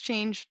quickly things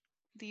change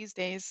these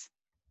days.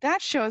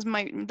 That show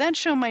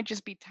might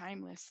just be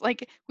timeless.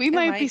 Like we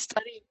might be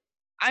studying.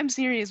 I'm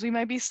serious. We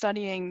might be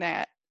studying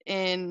that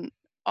in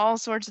all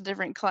sorts of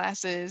different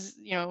classes,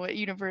 at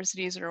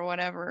universities or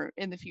whatever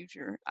in the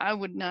future. I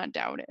would not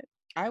doubt it.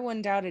 I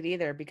wouldn't doubt it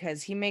either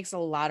because he makes a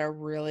lot of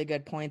really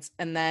good points.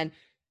 And then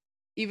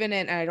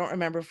I don't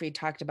remember if we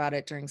talked about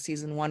it during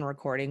season 1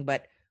 recording,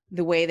 but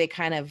the way they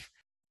kind of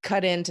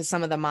cut into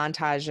some of the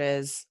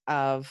montages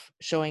of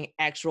showing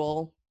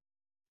actual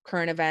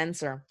current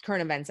events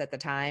at the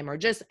time, or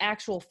just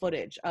actual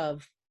footage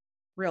of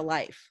real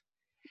life.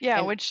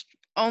 Yeah, which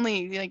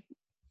only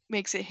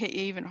makes it hit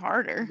you even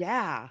harder.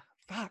 Yeah,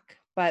 fuck.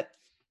 But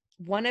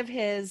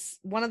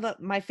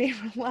my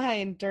favorite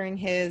line during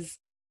his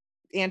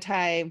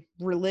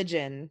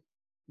anti-religion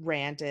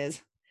rant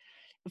is,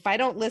 if I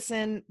don't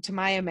listen to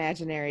my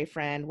imaginary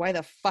friend, why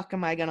the fuck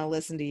am I going to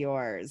listen to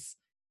yours?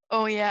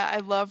 Oh yeah, I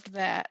loved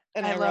that.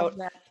 And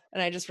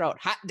I just wrote,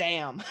 hot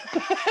damn.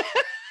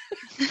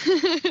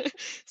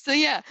 So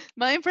yeah,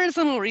 my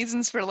personal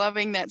reasons for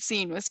loving that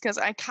scene was because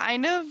I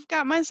kind of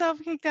got myself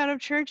kicked out of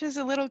church as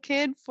a little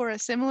kid for a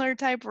similar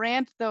type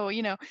rant, though,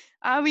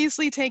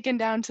 obviously taken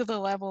down to the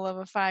level of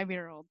a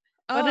 5-year-old.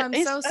 Oh, I'm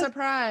so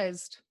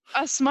surprised.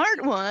 A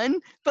smart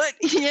one, but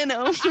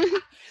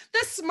the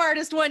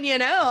smartest one,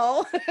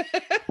 No,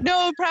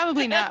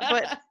 probably not,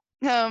 but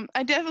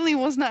I definitely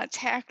was not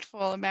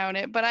tactful about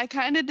it, but I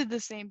kind of did the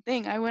same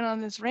thing. I went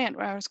on this rant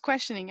where I was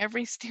questioning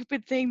every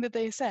stupid thing that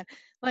they said.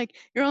 Like,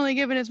 you're only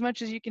given as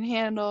much as you can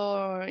handle,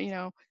 or,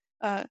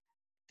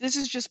 this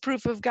is just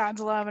proof of God's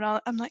love and all.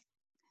 I'm like,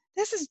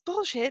 this is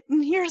bullshit,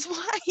 and here's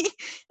why.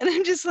 And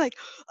I'm just like,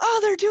 oh,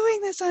 they're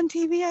doing this on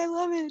TV. I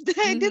love it.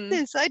 I did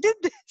this.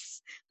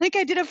 Like,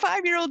 I did a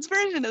 5-year-old's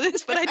version of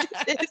this, but I did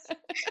this.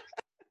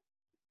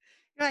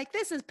 You're like,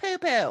 this is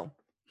poo-poo.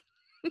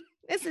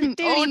 This is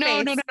duty oh,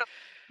 no, face.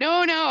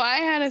 No, I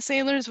had a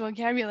sailor's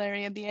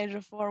vocabulary at the age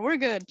of 4. We're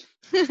good.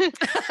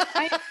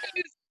 I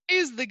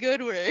used the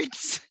good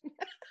words.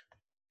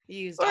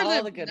 You used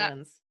all the good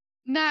ones.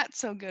 Not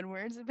so good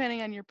words,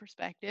 depending on your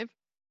perspective.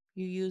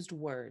 You used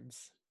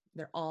words.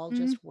 They're all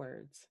just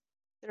words.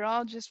 They're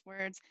all just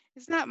words.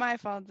 It's not my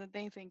fault that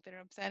they think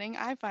they're upsetting.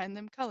 I find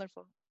them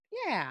colorful.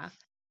 Yeah.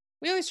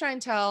 We always try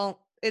and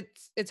tell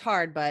it's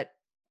hard, but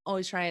I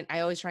always try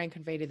and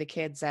convey to the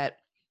kids that,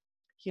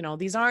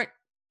 these aren't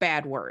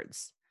bad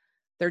words.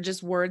 They're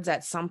just words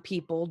that some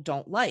people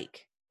don't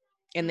like.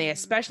 And they Mm,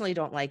 especially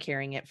don't like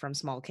hearing it from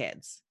small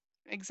kids.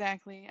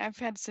 exactly. I've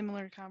had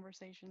similar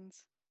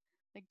conversations.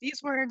 Like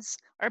these words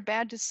are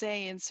bad to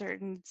say in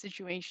certain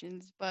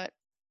situations, but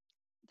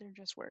they're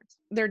just words.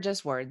 They're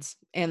just words,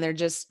 and they're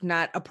just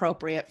not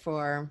appropriate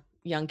for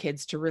young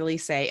kids to really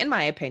say, in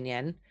my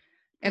opinion.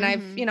 And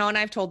Mm-hmm.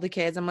 I've told the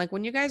kids, I'm like,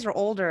 when you guys are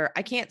older,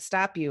 I can't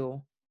stop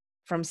you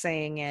from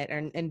saying it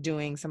and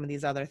doing some of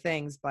these other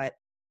things, but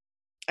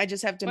I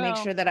just have to make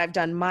Well, sure that I've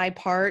done my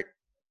part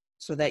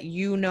so that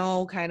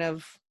kind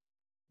of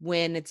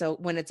when it's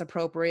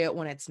appropriate,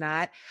 when it's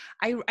not.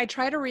 I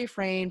try to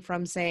refrain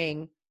from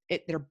saying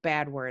they're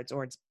bad words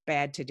or it's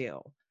bad to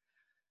do.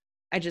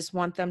 I just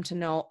want them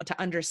to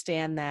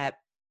understand that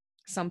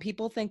some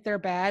people think they're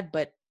bad,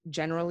 but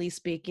generally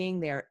speaking,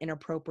 they're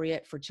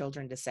inappropriate for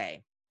children to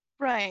say.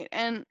 right.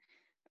 And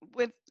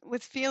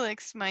with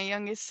Felix, my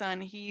youngest son,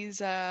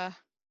 he's I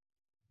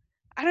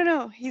don't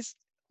know,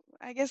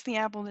 I guess the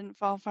apple didn't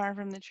fall far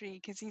from the tree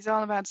because he's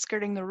all about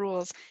skirting the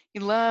rules. He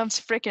loves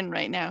frickin'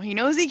 right now. He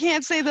knows he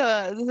can't say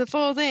the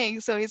full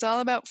thing, so he's all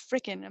about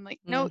frickin'. I'm like,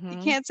 no, you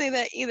Mm-hmm. can't say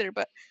that either.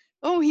 But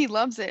oh, he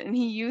loves it and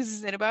he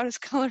uses it about as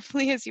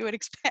colorfully as you would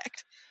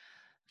expect.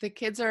 The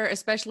kids are,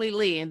 especially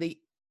Lee, and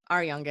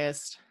our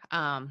youngest,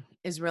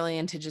 is really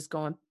into just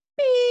going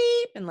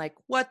beep and like,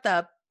 what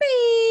the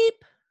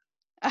beep?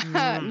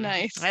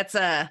 Nice. It's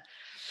a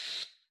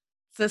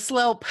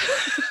slope,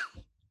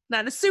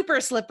 not a super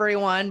slippery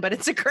one, but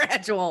it's a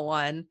gradual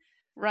one.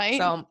 Right?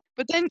 So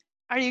But then,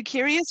 are you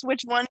curious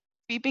which one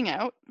is beeping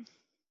out?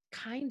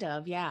 kind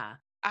of, yeah.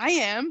 I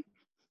am.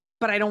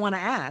 But I don't want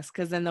to ask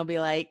because then they'll be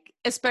like,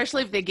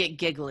 especially if they get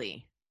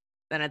giggly,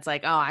 then it's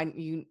like, oh,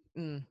 you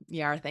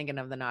are thinking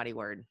of the naughty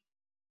word.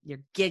 You're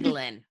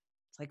giggling.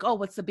 It's like, oh,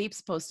 what's the beep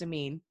supposed to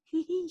mean?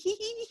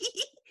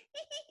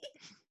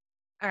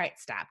 All right,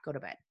 stop. Go to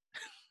bed.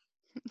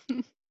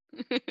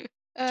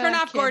 Turn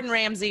off Kids. Gordon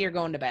Ramsay. You're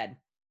going to bed.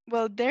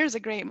 Well, there's a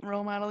great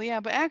role model, yeah.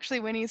 But actually,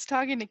 when he's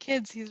talking to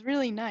kids, he's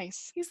really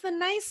nice. He's the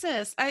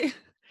nicest.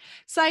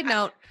 Side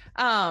note,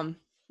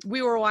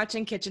 we were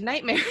watching Kitchen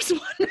Nightmares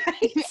one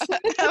night.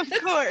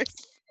 Of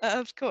course.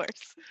 Of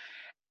course.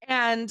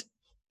 And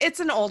it's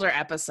an older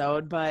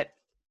episode, but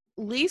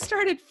Lee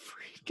started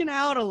freaking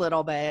out a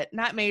little bit.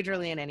 Not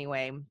majorly in any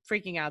way.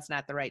 Freaking out's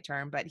not the right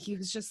term, but he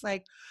was just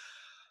like,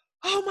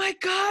 oh my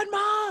God,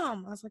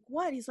 Mom. I was like,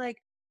 what? He's like,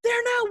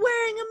 they're not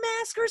wearing a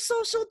mask or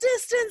social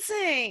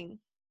distancing.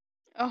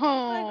 Like,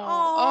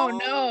 Oh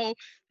no.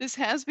 This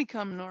has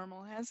become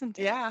normal, hasn't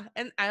it? yeah.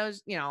 And I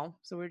was,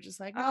 so we are just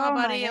like, no, Oh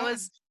my buddy, God.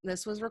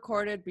 this was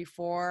recorded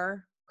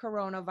before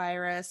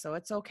coronavirus, so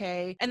it's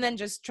okay. And then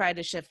just try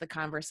to shift the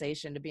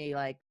conversation to be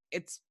like,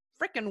 it's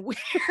freaking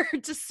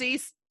weird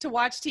to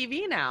watch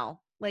TV now,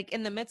 like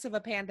in the midst of a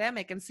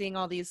pandemic and seeing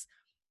all these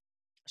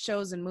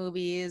shows and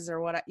movies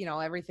or what,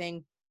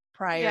 everything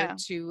prior Yeah.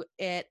 to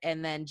it.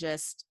 And then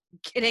just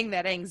getting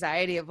that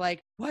anxiety of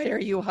like, why are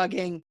you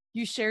hugging?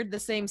 You shared the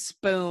same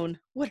spoon.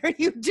 What are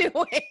you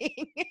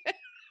doing?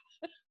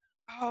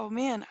 Oh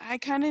man, I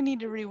kind of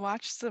need to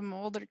rewatch some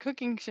older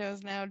cooking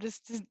shows now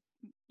just to,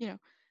 you know,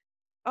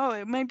 oh,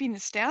 it might be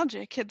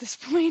nostalgic at this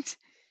point.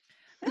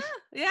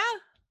 Yeah.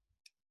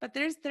 But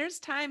there's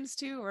times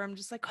too where I'm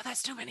just like, oh,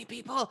 that's too many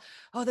people.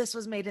 Oh, this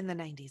was made in the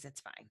 90s.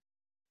 It's fine.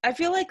 I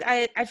feel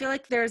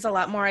like there's a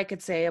lot more I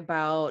could say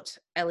about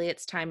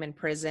Elliot's time in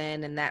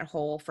prison and that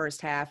whole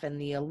first half and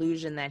the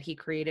illusion that he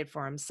created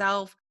for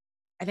himself.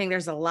 I think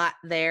there's a lot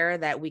there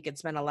that we could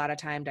spend a lot of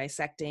time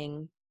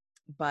dissecting,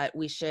 but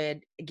we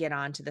should get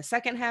on to the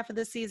second half of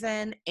the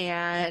season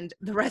and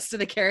the rest of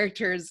the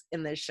characters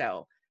in this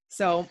show.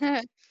 So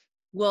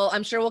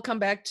I'm sure we'll come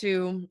back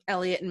to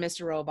Elliot and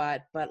Mr.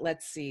 Robot, but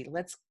let's see.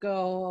 Let's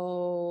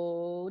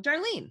go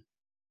Darlene.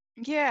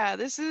 Yeah,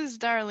 this is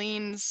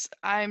Darlene's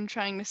I'm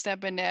trying to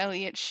step into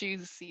Elliot's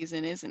shoes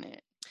season, isn't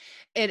it?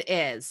 It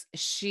is.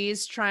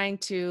 She's trying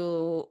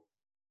to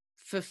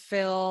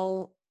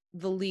fulfill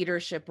the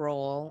leadership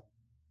role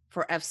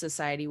for F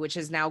Society, which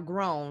has now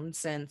grown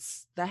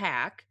since the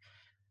hack.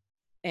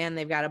 And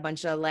they've got a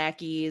bunch of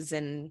lackeys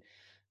and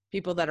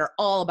people that are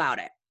all about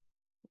it.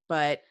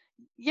 But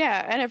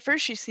yeah, and at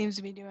first she seems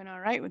to be doing all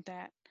right with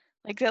that.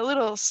 Like that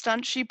little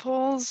stunt she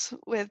pulls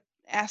with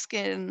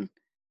asking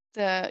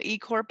the E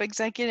Corp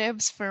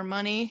executives for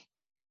money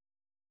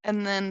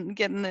and then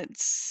getting the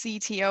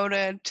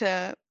CTO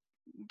to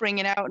bring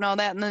it out and all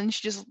that, and then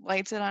she just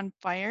lights it on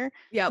fire.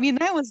 yeah, I mean,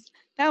 that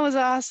was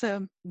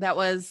awesome.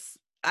 that's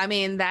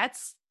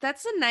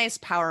a nice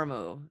power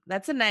move.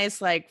 That's a nice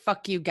like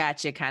fuck you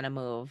gotcha kind of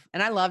move.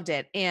 And I loved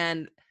it.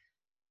 And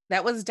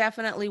that was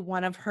definitely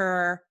one of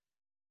her,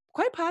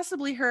 quite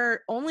possibly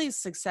her only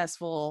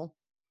successful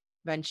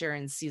venture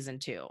in season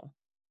 2.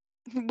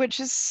 Which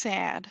is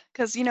sad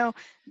because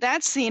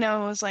that scene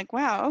I was like,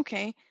 wow,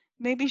 okay,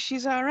 maybe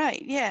she's all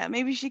right. Yeah,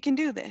 maybe she can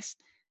do this.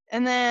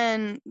 And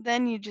then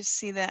you just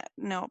see that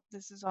nope,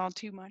 this is all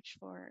too much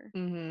for her.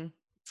 Mm-hmm.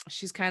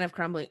 she's kind of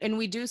crumbling. And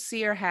we do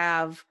see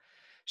her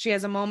she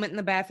has a moment in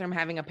the bathroom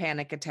having a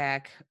panic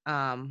attack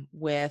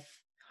with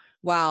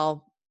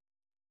while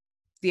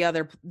the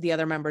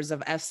other members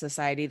of F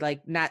Society,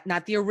 like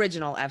not the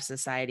original F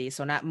Society,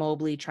 so not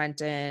Mobley,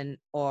 Trenton,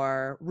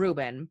 or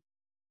Ruben,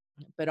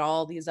 but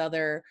all these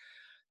other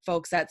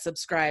folks that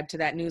subscribe to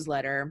that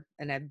newsletter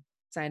and had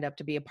signed up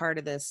to be a part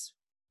of this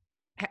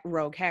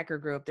rogue hacker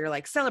group. They're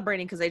like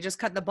celebrating because they just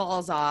cut the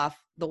balls off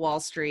the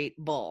Wall Street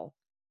bull,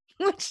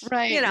 which,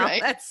 Right,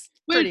 right. that's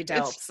Which pretty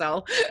dope.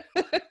 So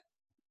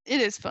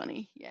it is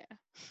funny. Yeah.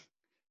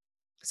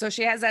 so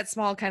she has that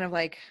small kind of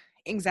like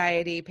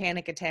anxiety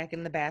panic attack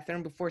in the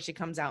bathroom before she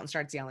comes out and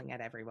starts yelling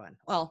at everyone.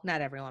 Well,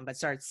 not everyone, but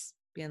starts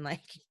being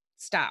like,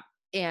 stop.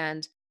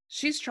 And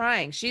she's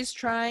trying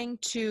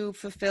to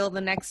fulfill the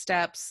next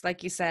steps,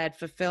 like you said,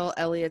 fulfill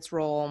Elliot's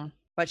role,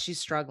 but she's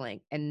struggling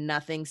and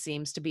nothing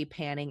seems to be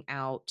panning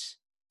out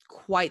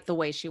quite the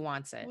way she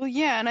wants it. Well,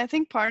 yeah, and I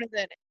think part of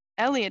that,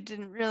 Elliot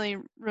didn't really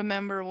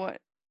remember what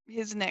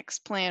his next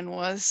plan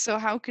was, so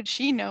how could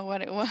she know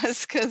what it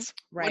was? Because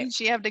what Right. did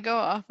she have to go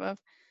off of?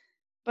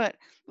 But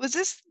was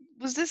this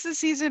the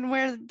season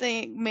where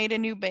they made a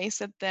new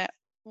base at that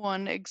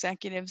one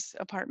executive's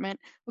apartment?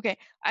 Okay,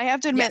 I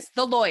have to admit, Yes,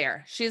 the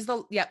lawyer. She was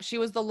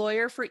the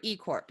lawyer for E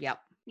Corp. Yep.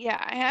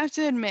 yeah, I have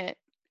to admit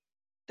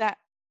that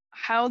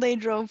how they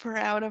drove her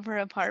out of her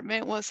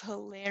apartment was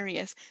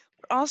hilarious.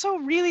 But also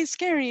really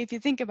scary if you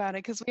think about it,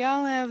 because we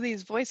all have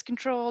these voice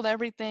controlled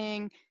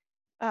everything,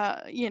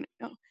 and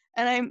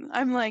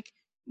I'm like,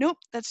 nope,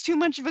 that's too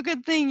much of a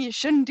good thing. You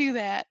shouldn't do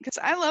that. Because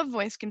I love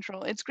voice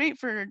control. It's great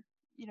for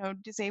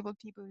disabled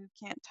people who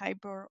can't type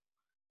or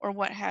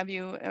what have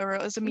you, or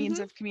as a means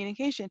Mm-hmm. of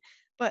communication.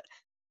 But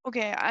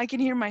okay, I can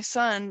hear my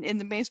son in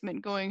the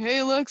basement going, "Hey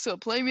Alexa,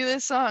 play me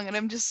this song," and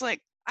I'm just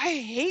like, I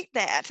hate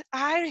that.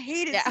 I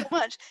hate it so Yeah.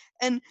 much.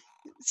 And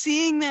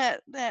seeing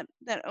that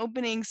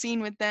opening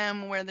scene with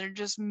them where they're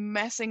just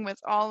messing with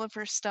all of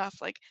her stuff,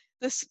 like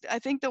this, I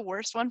think the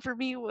worst one for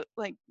me was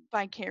like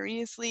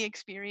vicariously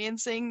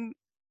experiencing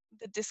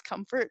the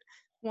discomfort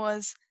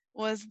was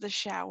the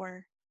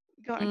shower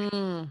going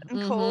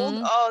and cold.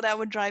 Mm-hmm. Oh, that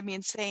would drive me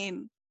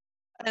insane.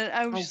 And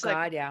I was Oh just like,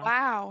 God, yeah.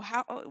 wow,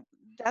 how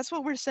that's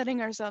what we're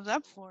setting ourselves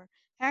up for.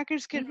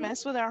 Hackers could Mm-hmm.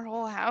 mess with our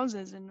whole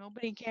houses and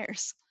nobody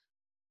cares.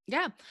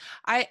 Yeah.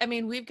 I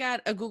mean, we've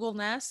got a Google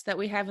Nest that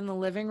we have in the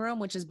living room,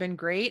 which has been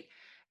great.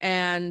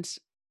 And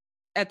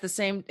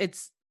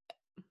it's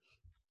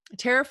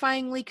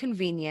terrifyingly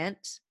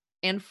convenient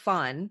and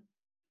fun.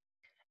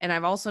 And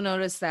I've also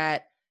noticed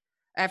that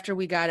after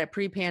we got it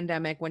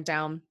pre-pandemic, went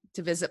down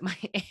to visit my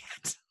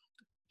aunt,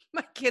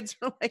 my kids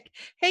were like,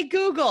 "Hey,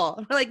 Google."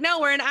 And we're like, "No,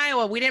 we're in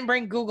Iowa. We didn't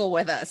bring Google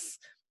with us.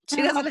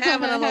 She doesn't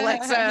have an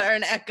Alexa or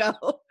an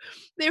Echo."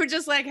 They were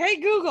just like, "Hey,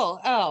 Google."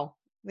 Oh,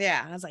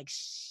 yeah. I was like,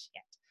 shit.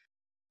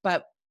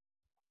 But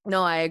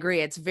no, I agree.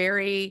 It's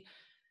very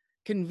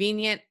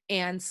convenient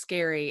and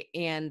scary.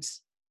 And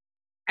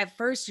at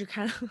first you're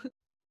kind of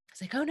it's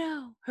like, "Oh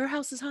no, her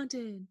house is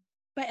haunted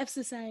by F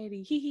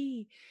Society." Hee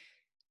hee.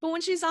 But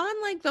when she's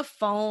on like the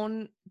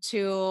phone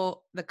to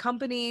the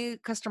company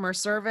customer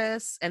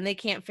service and they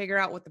can't figure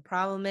out what the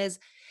problem is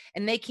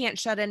and they can't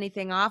shut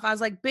anything off, I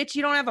was like, "Bitch,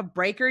 you don't have a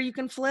breaker you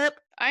can flip?"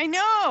 I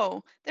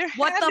know. There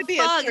What had the to be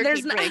a fuck?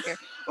 There's circuit no breaker.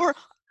 Or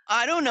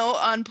I don't know,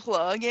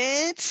 unplug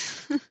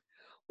it.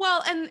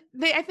 Well, and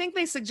I think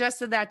they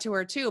suggested that to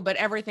her too, but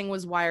everything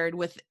was wired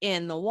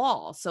within the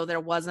wall. So there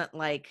wasn't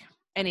like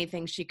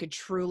anything she could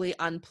truly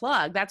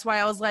unplug. That's why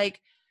I was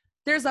like,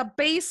 "There's a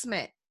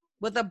basement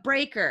with a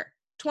breaker.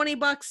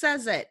 $20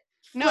 says it.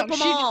 No, Flip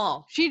them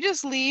all." she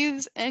just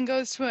leaves and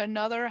goes to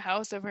another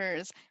house of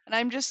hers. And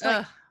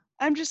Ugh.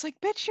 I'm just like,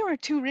 bitch, you are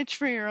too rich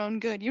for your own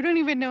good. You don't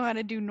even know how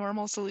to do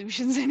normal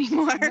solutions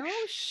anymore. No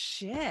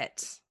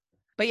shit.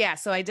 But yeah,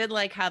 so I did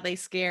like how they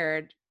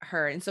scared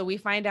her. And so we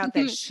find out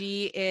that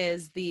she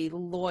is the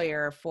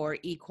lawyer for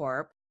E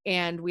Corp.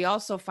 And we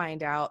also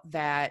find out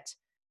that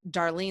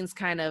Darlene's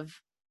kind of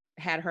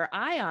had her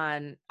eye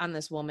on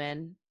this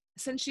woman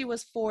since she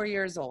was 4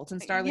 years old,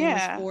 since Darlene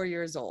was Yeah. 4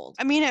 years old.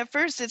 I mean, at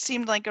first it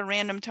seemed like a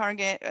random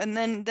target, and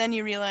then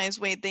you realize,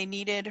 wait, they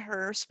needed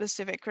her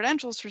specific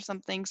credentials for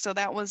something, so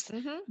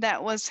Mhm.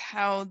 that was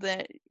how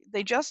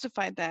they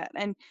justified that.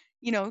 And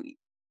you know,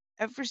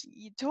 at first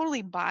you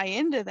totally buy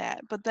into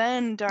that, but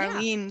then Yeah.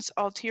 Darlene's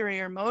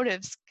ulterior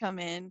motives come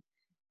in,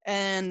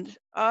 and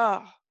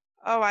oh,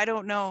 I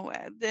don't know,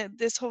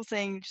 this whole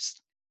thing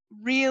just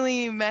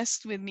really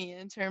messed with me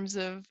in terms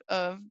of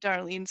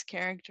Darlene's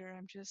character.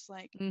 I'm just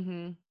like,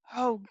 Mhm.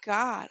 oh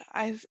God,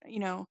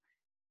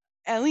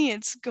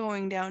 Elliot's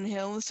going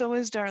downhill, so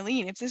is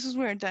Darlene. If this is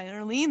where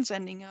Darlene's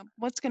ending up,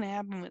 what's going to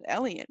happen with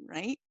Elliot,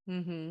 right?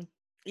 Mhm.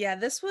 Yeah,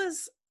 this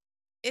was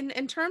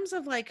in terms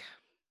of like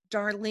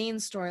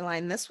Darlene's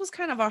storyline, this was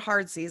kind of a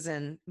hard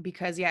season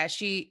because yeah,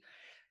 she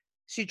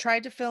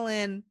tried to fill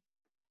in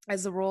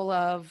as the role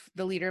of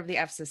the leader of the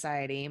F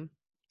Society,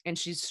 and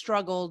she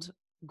struggled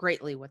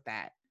greatly with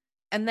that.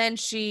 And then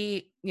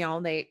they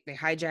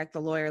hijack the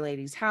lawyer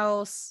lady's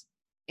house,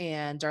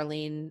 and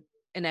Darlene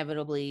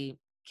inevitably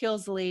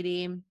kills the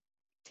lady.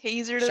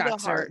 Taser to the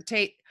shocks her, heart.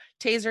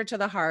 taser to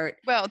the heart.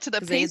 Well, to the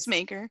 'Cause they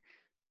pacemaker.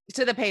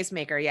 To the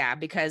pacemaker, yeah,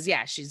 because,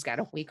 yeah, she's got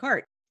a weak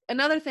heart.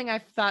 Another thing I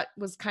thought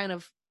was kind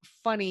of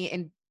funny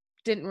and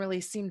didn't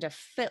really seem to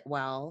fit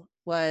well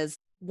was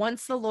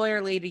once the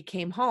lawyer lady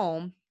came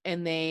home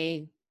and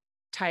they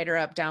tied her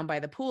up down by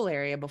the pool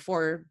area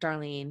before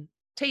Darlene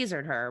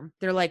tasered her,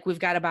 they're like, "We've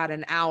got about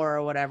an hour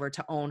or whatever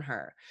to own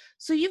her."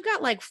 So you've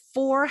got, like,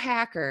 4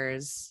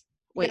 hackers.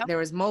 Wait, Yep, there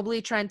was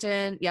Mobley,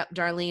 Trenton, yep,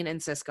 Darlene,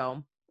 and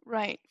Cisco.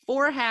 right,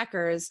 4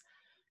 hackers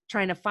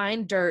trying to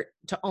find dirt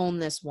to own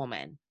this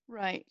woman.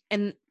 right.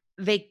 And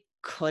they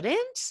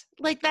couldn't?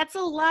 Like, that's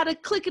a lot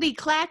of clickety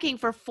clacking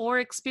for 4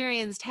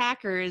 experienced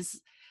hackers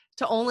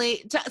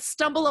to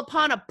stumble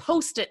upon a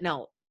Post-it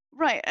note.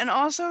 Right, and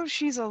also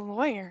she's a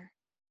lawyer.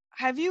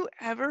 Have you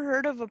ever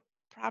heard of a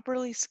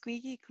properly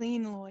squeaky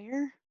clean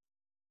lawyer?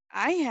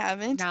 I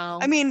haven't. I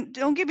No. mean,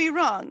 don't get me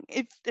wrong.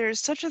 If there's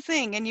such a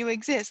thing and you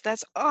exist,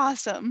 that's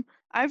awesome.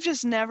 I've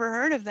just never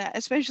heard of that,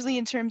 especially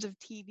in terms of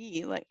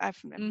TV. Like I've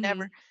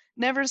Mhm.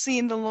 never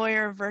seen The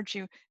Lawyer of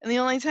Virtue, and the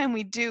only time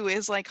we do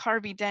is like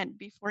Harvey Dent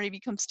before he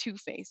becomes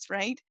Two-Face,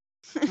 right?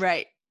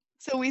 Right.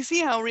 So we see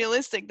how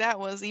realistic that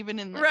was even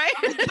in the Right.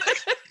 comic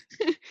books.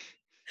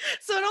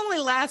 So it only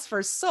lasts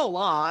for so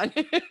long.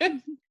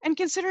 Mhm. And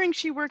considering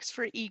she works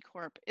for E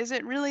Corp, is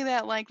it really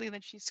that likely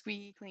that she's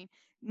squeaky clean?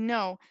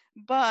 No,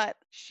 but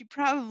she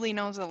probably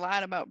knows a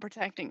lot about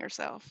protecting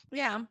herself.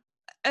 Yeah,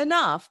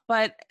 enough,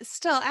 but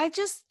still,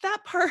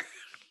 that part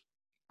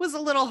was a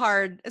little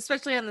hard,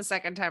 especially on the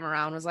second time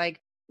around, was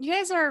like, "You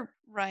guys are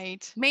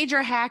Right.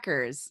 major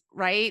hackers,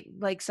 right?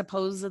 Like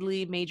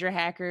supposedly major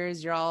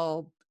hackers. You're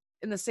all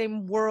in the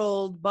same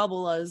world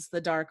bubble as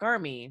the Dark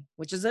Army,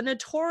 which is a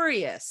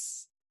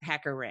notorious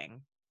hacker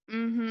ring."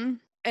 Mm-hmm.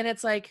 And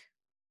it's like,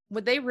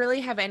 would they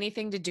really have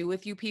anything to do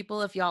with you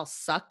people if y'all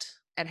sucked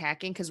at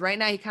hacking? Because right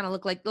now you kind of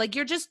look like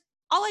you're just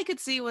all I could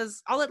see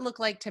was all it looked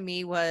like to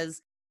me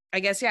was I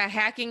guess yeah,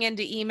 hacking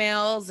into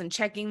emails and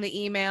checking the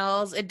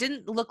emails. It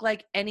didn't look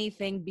like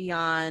anything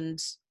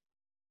beyond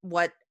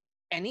what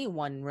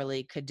anyone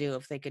really could do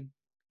if they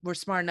were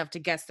smart enough to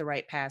guess the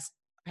right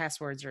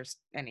passwords or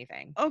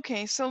anything.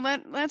 Okay, so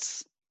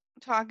let's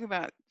talk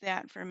about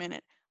that for a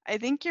minute. I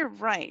think you're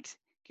right.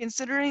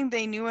 Considering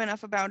they knew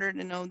enough about her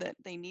to know that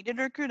they needed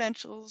her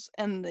credentials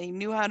and they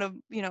knew how to,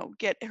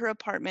 get her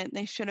apartment,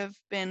 they should have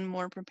been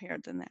more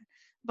prepared than that.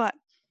 But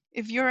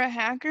if you're a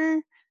hacker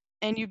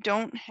and you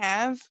don't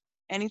have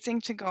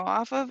anything to go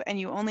off of and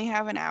you only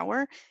have an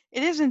hour,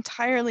 it is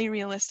entirely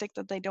realistic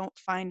that they don't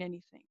find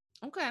anything.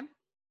 Okay.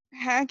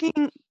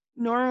 Hacking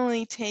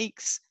normally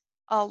takes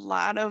a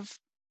lot of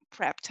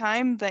prep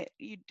time that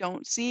you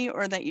don't see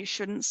or that you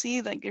shouldn't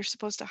see, like you're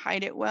supposed to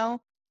hide it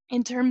well.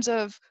 In terms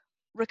of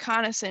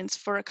reconnaissance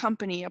for a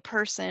company, a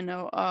person,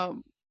 a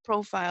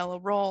profile, a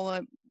role,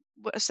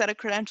 a set of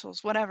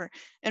credentials, whatever.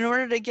 In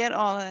order to get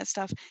all of that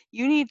stuff,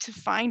 you need to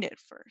find it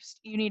first.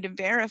 You need to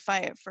verify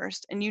it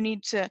first, and you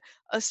need to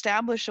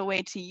establish a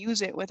way to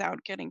use it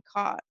without getting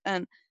caught.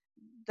 And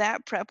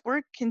that prep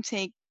work can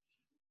take,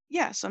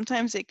 yeah,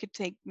 sometimes it could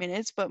take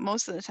minutes, but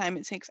most of the time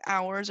it takes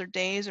hours or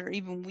days or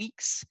even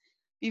weeks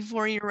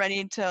before you're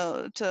ready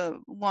to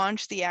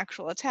launch the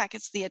actual attack.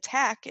 It's the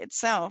attack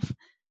itself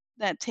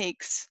that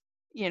takes,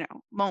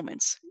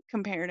 moments,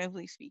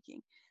 comparatively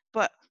speaking.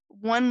 But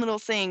one little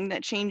thing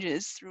that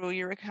changes through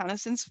your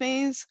reconnaissance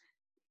phase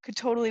could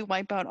totally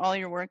wipe out all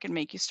your work and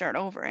make you start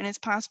over. And it's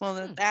possible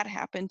that Hmm. that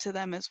happened to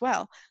them as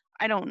well.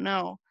 I don't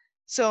know.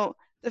 So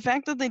the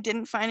fact that they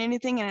didn't find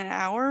anything in an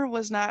hour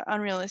was not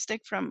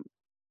unrealistic from,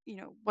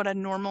 what a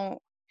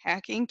normal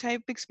hacking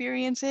type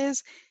experience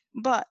is.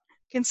 But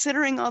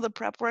considering all the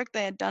prep work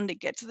they had done to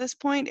get to this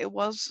point, it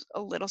was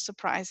a little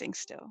surprising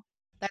still.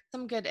 That's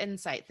some good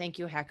insight. Thank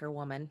you, hacker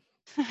woman.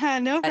 No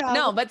No,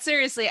 problem. but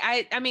seriously,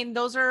 I mean,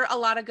 those are a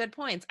lot of good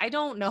points. I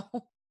don't know.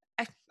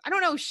 I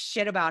don't know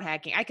shit about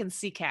hacking. I can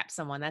CCAP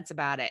someone. That's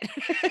about it.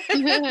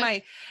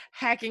 My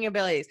hacking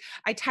abilities.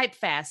 I type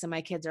fast and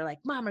my kids are like,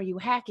 "Mom, are you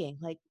hacking?"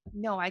 Like,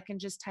 no, I can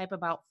just type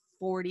about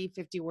 40,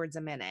 50 words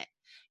a minute.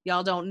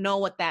 Y'all don't know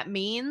what that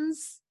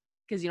means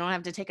because you don't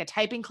have to take a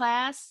typing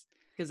class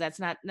because that's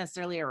not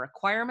necessarily a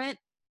requirement.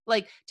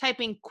 Like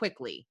typing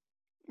quickly,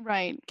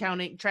 Right.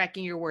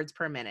 tracking your words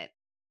per minute.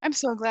 I'm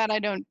so glad I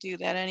don't do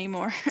that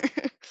anymore.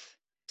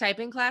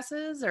 Typing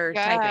classes or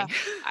Yeah. typing?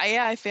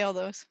 I fail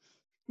those.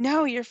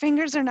 No, your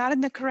fingers are not in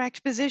the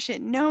correct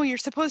position. No, you're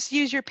supposed to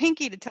use your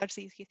pinky to touch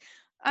these keys.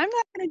 I'm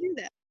not gonna do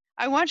that.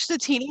 I watched a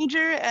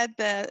teenager at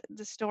the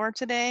store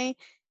today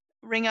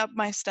ring up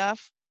my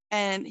stuff,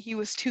 and he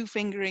was two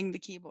fingering the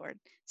keyboard.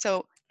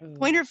 So Ooh.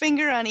 pointer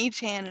finger on each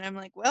hand, and I'm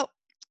like, well,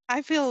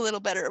 I feel a little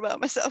better about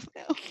myself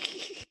now.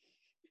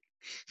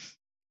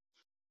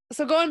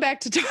 So going back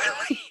to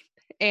Darlene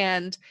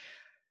and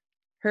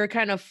her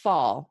kind of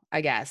fall,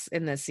 I guess,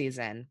 in this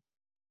season,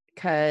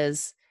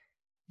 because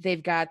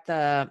they've got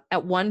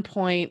at one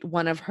point,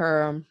 one of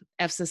her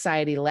F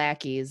Society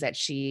lackeys that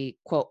she,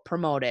 quote,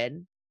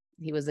 promoted.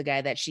 He was the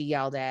guy that she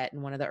yelled at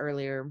in one of the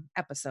earlier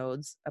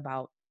episodes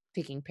about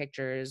taking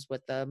pictures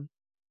with the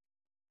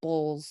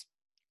bulls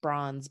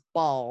bronze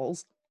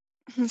balls.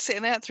 Say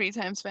that 3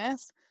 times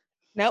fast.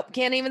 Nope,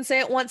 can't even say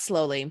it once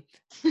slowly.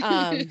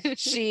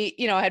 She,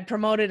 had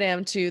promoted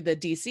him to the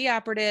DC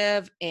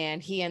operative,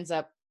 and he ends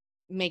up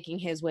making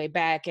his way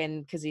back,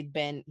 and because he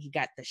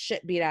got the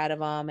shit beat out of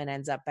him, and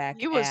ends up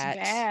back He was at.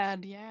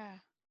 bad, yeah.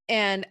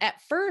 And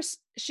at first,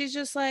 she's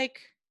just like,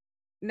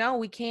 "No,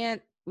 we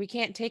can't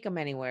take him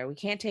anywhere. We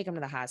can't take him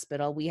to the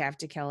hospital. We have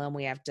to kill him.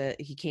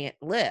 He can't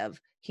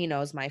live. He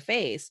knows my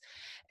face."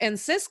 And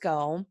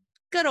Cisco,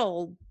 good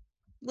old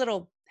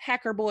little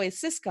hacker boy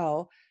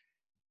Cisco,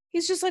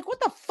 he's just like, "What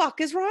the fuck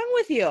is wrong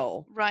with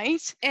you?"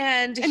 Right?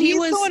 And And he he's the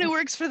was one who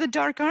works for the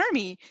Dark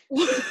Army.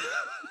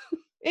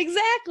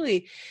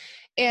 exactly.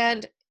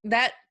 And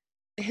that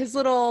his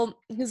little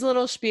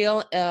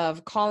spiel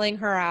of calling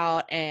her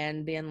out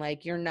and being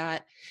like, "You're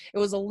not," it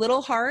was a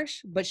little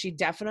harsh, but she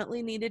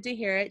definitely needed to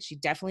hear it. She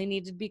definitely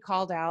needed to be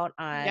called out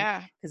on,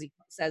 Yeah. because he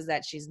says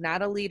that she's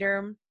not a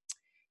leader.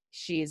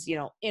 She's,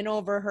 in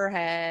over her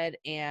head,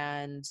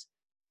 and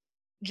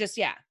just,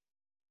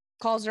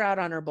 calls her out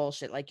on her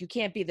bullshit. Like, you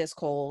can't be this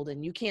cold,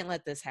 and you can't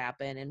let this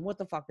happen, and what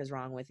the fuck is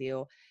wrong with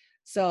you?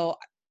 So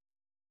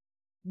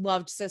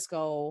loved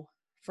Cisco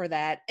for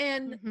that.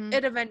 And Mhm.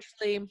 it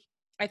eventually,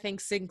 I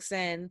think, sinks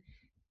in,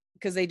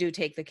 because they do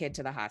take the kid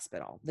to the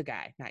hospital. The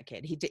guy, not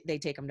kid. They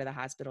take him to the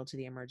hospital, to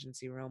the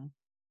emergency room.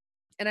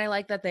 And I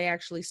like that they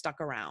actually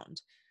stuck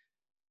around,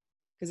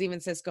 because even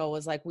Cisco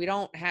was like,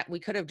 we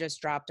could have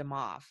just dropped him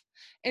off.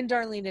 And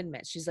Darlene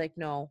admits, she's like,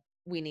 "No,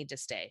 we need to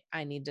stay.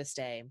 I need to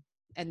stay."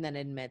 And then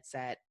admits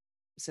that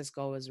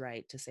Cisco was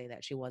right to say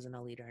that she wasn't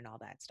a leader and all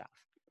that stuff.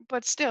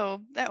 But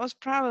still, that was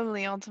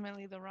probably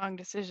ultimately the wrong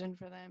decision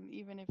for them,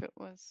 even if it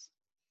was.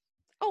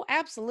 Oh,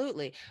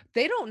 absolutely.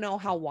 They don't know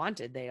how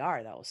wanted they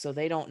are, though. So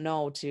they don't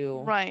know to.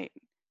 Right.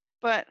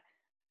 But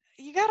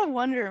you gotta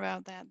wonder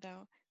about that,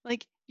 though.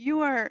 Like,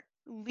 you are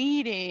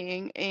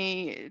leading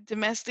a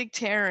domestic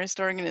terrorist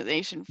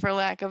organization, for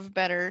lack of a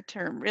better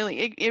term.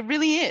 Really, it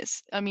really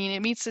is. I mean,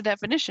 it meets the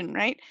definition,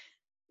 right?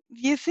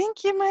 You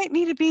think you might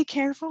need to be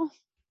careful?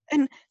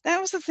 And that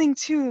was the thing,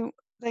 too,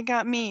 that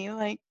got me.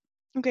 Like,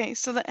 okay,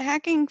 so the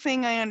hacking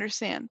thing I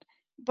understand,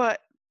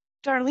 but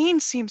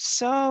Darlene seems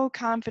so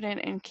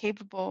confident and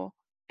capable.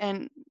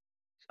 And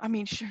I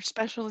mean, sure,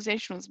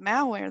 specialization was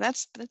malware.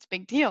 That's a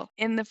big deal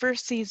in the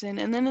first season,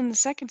 and then in the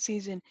second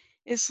season,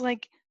 it's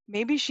like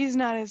maybe she's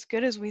not as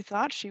good as we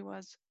thought she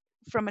was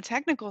from a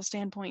technical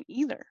standpoint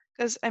either.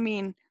 Because I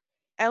mean,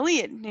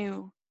 Elliot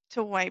knew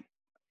to wipe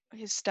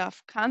his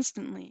stuff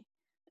constantly,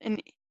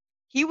 and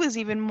he was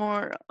even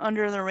more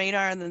under the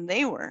radar than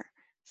they were.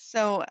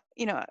 So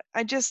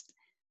I just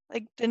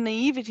like the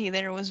naivety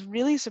there was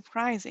really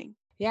surprising.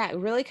 Yeah, it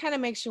really kind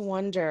of makes you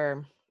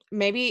wonder.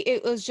 Maybe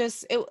it was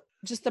just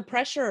the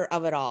pressure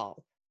of it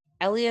all.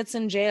 Elliot's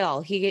in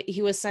jail.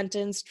 He was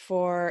sentenced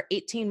for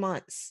 18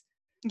 months.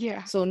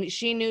 Yeah. So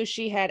she knew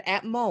she had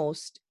at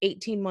most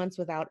 18 months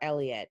without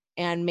Elliot.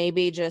 And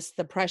maybe just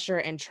the pressure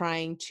and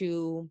trying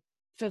to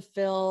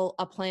fulfill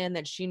a plan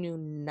that she knew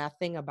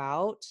nothing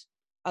about,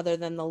 other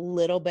than the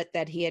little bit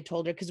that he had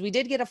told her. Because we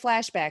did get a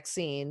flashback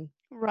scene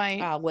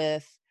Right.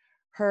 with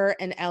her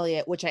and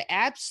Elliot, which I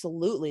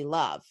absolutely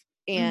love.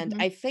 And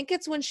Mhm. I think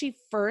it's when she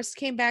first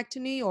came back to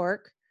New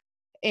York,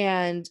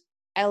 and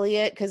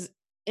Elliot, because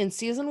in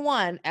season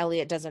 1,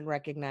 Elliot doesn't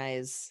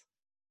recognize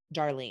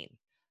Darlene.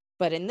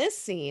 But in this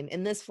scene,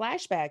 in this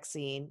flashback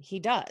scene, he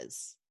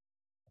does.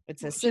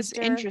 It's his Which is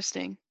sister,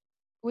 interesting.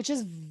 which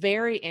is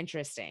very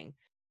interesting.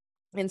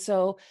 And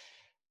so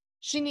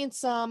she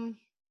needs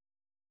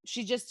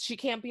she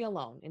can't be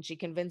alone, and she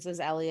convinces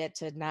Elliot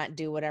to not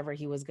do whatever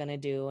he was going to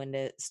do, and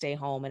to stay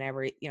home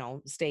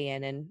and stay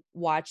in and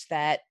watch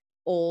that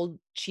old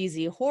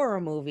cheesy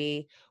horror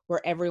movie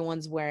where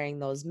everyone's wearing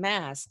those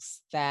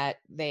masks that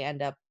they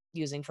end up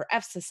using for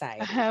F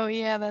Society. Oh,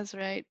 yeah, that's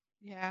right.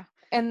 Yeah.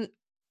 And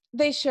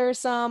they share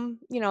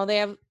they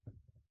have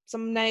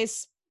some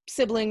nice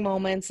sibling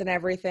moments and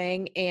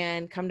everything,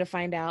 and come to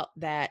find out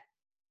that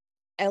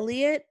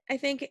Elliot, I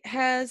think,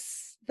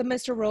 has the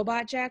Mr.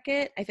 Robot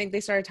jacket. I think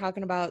they started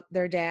talking about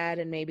their dad,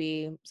 and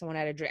maybe someone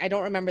had a drink. I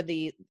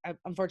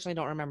unfortunately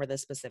don't remember the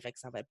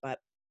specifics of it, but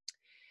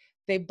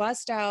they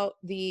bust out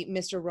the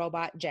Mr.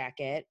 Robot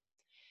jacket,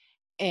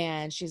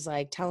 and she's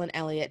like telling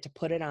Elliot to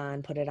put it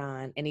on,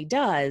 and he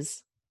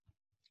does.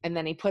 And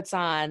then he puts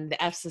on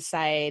the F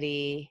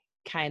Society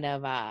kind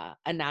of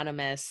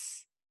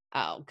anonymous,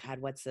 oh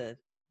God,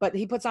 but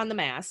he puts on the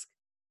mask.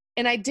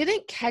 And I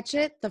didn't catch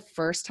it the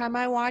first time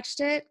I watched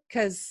it,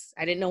 because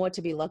I didn't know what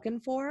to be looking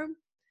for.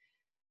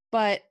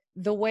 But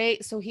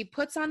so he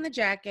puts on the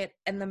jacket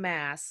and the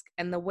mask,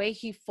 and the way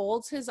he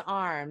folds his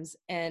arms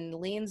and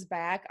leans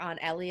back on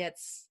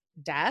Elliot's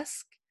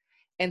desk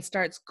and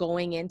starts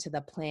going into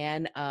the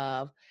plan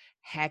of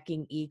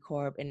hacking E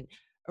Corp and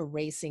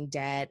erasing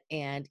debt,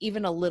 and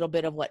even a little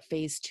bit of what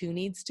phase 2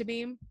 needs to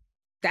be.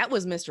 That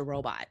was Mr.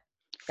 Robot.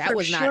 That For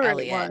was not sure it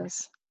Elliot.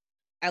 was.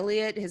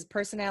 Elliot, his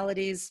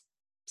personalities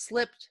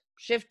slipped,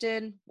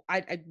 shifted,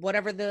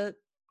 whatever the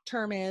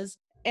term is.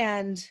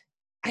 And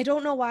I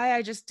don't know why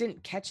I just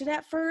didn't catch it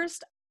at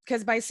first,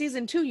 because by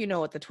season 2, you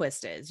know what the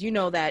twist is. You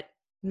know that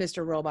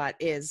Mr. Robot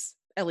is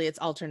Elliot's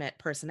alternate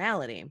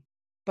personality.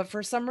 But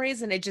for some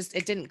reason, it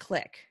didn't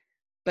click.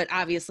 But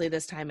obviously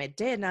this time it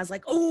did. And I was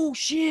like, oh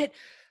shit,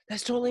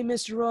 that's totally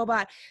Mr.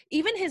 Robot.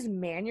 Even his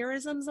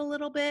mannerisms a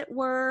little bit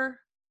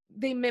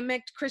they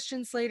mimicked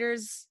Christian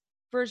Slater's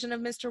version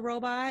of Mr.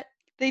 Robot.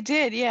 They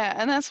did, yeah.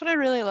 And that's what I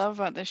really love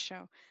about this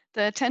show.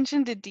 The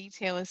attention to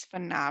detail is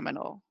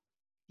phenomenal.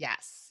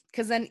 Yes.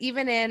 Because then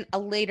even in a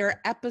later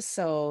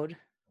episode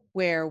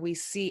where we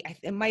see,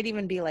 it might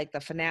even be like the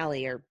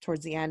finale or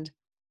towards the end,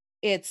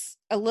 it's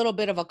a little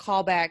bit of a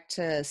callback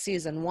to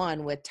season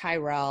 1 with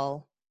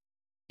Tyrell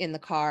in the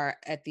car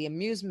at the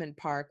amusement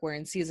park, where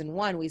in season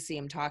 1 we see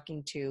him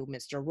talking to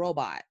Mr.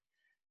 Robot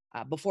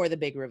before the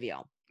big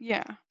reveal.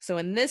 Yeah. So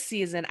in this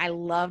season, I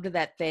loved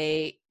that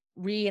they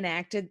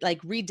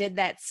redid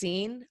that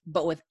scene,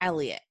 but with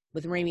Elliot,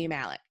 with Rami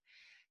Malek,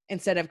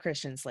 instead of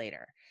Christian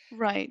Slater.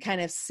 Right. Kind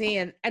of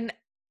seeing, and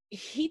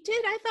he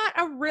did, I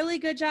thought, a really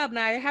good job.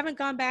 Now, I haven't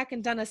gone back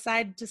and done a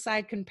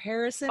side-to-side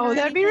comparison. Oh,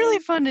 that'd be really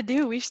fun to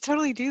do. We should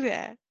totally do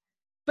that.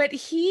 But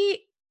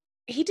he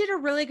did a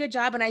really good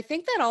job. And I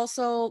think that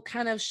also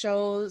kind of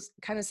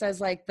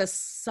says like the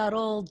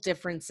subtle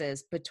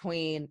differences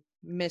between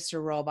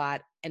Mr.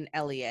 Robot and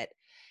Elliot,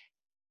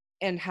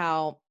 and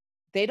how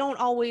they don't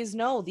always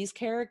know these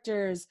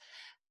characters,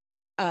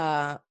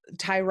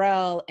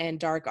 Tyrell and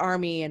Dark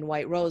Army and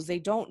White Rose, they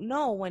don't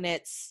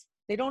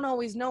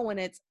always know when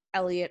it's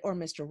Elliot or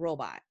Mr.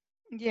 Robot.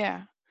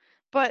 Yeah.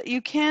 But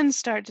you can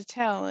start to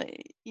tell,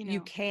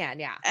 You can,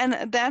 yeah.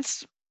 And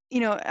that's,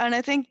 and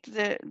I think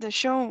the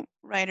show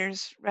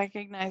writers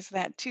recognize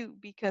that too,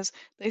 because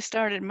they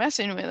started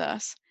messing with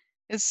us.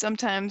 Is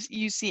sometimes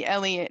you see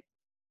Elliot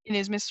in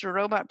his Mr.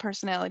 Robot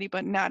personality,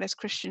 but not as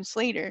Christian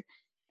Slater.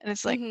 And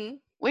it's like,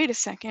 wait a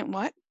second,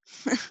 what?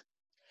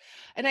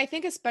 And I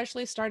think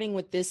especially starting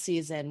with this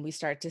season, we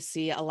start to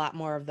see a lot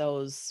more of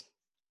those,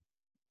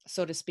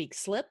 so to speak,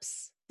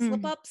 slip-ups.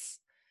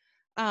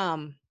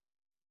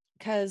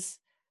 Because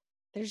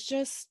there's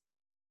just,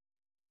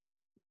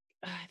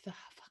 I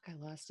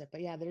lost it.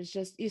 But yeah,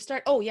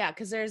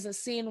 because there's a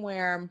scene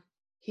where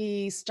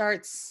he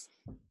starts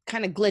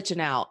kind of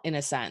glitching out in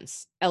a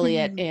sense,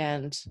 Elliot,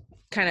 and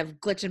kind of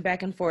glitching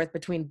back and forth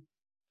between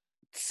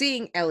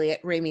seeing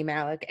Elliot, Rami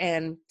Malek,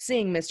 and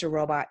seeing Mr.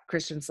 Robot,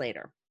 Christian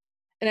Slater.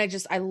 And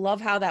I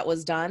love how that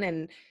was done,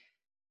 and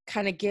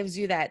kind of gives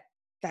you that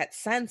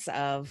sense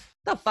of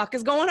the fuck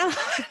is going on.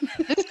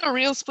 It's a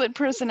real split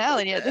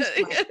personality at this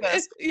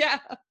point. Yeah.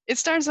 It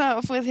starts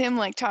off with him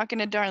like talking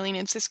to Darlene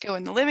and Cisco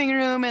in the living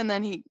room, and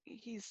then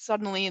he's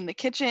suddenly in the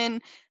kitchen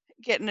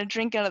getting a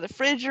drink out of the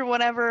fridge or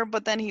whatever,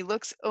 but then he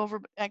looks over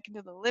back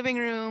into the living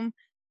room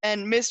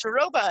and Mr.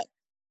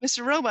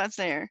 Robot's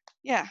there.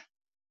 Yeah.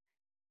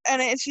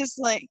 And it's just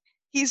like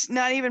he's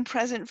not even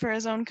present for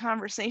his own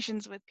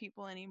conversations with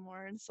people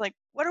anymore. It's like,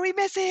 what are we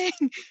missing?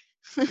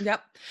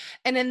 Yep.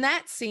 And in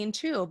that scene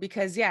too,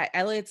 because yeah,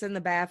 Elliot's in the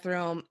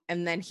bathroom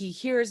and then he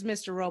hears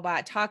Mr.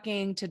 Robot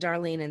talking to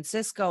Darlene and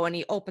Cisco, and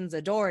he opens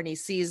the door and he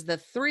sees the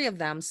three of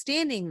them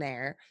standing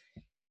there.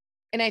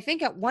 And I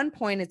think at one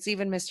point it's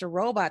even Mr.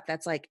 Robot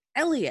that's like,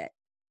 Elliot,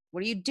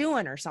 what are you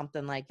doing? Or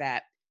something like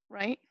that.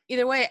 Right.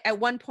 Either way, at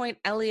one point,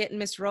 Elliot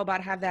and Mr.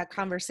 Robot have that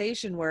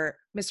conversation where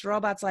Mr.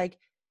 Robot's like,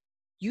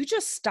 you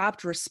just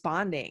stopped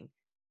responding.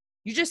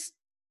 You just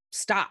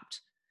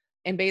stopped.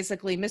 And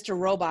basically Mr.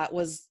 Robot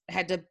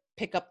had to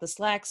pick up the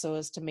slack so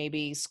as to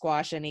maybe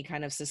squash any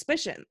kind of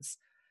suspicions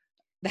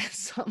that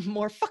some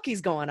more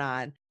fuckies going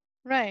on.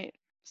 Right.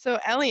 So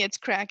Elliot's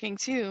cracking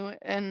too,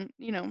 and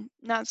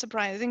not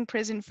surprising,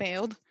 prison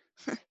failed.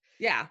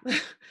 Yeah.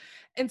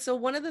 And so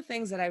one of the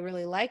things that I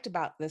really liked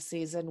about this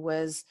season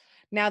was,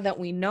 now that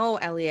we know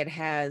Elliot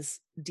has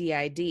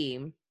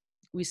DID,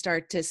 we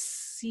start to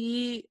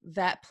see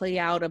that play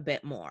out a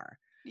bit more.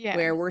 Yeah.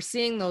 Where we're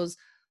seeing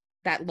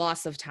that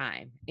loss of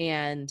time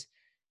and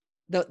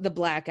the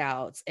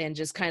blackouts, and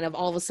just kind of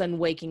all of a sudden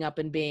waking up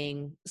and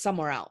being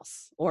somewhere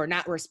else, or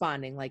not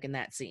responding like in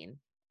that scene,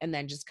 and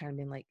then just kind of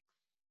being like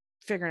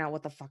figuring out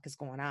what the fuck is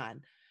going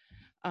on.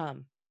 I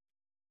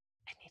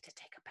need to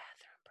take a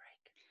bathroom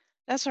break.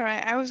 That's all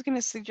right. I was going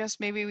to suggest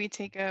maybe we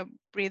take a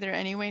breather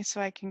anyway so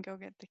I can go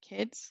get the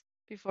kids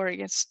before it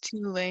gets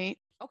too late.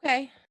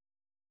 Okay.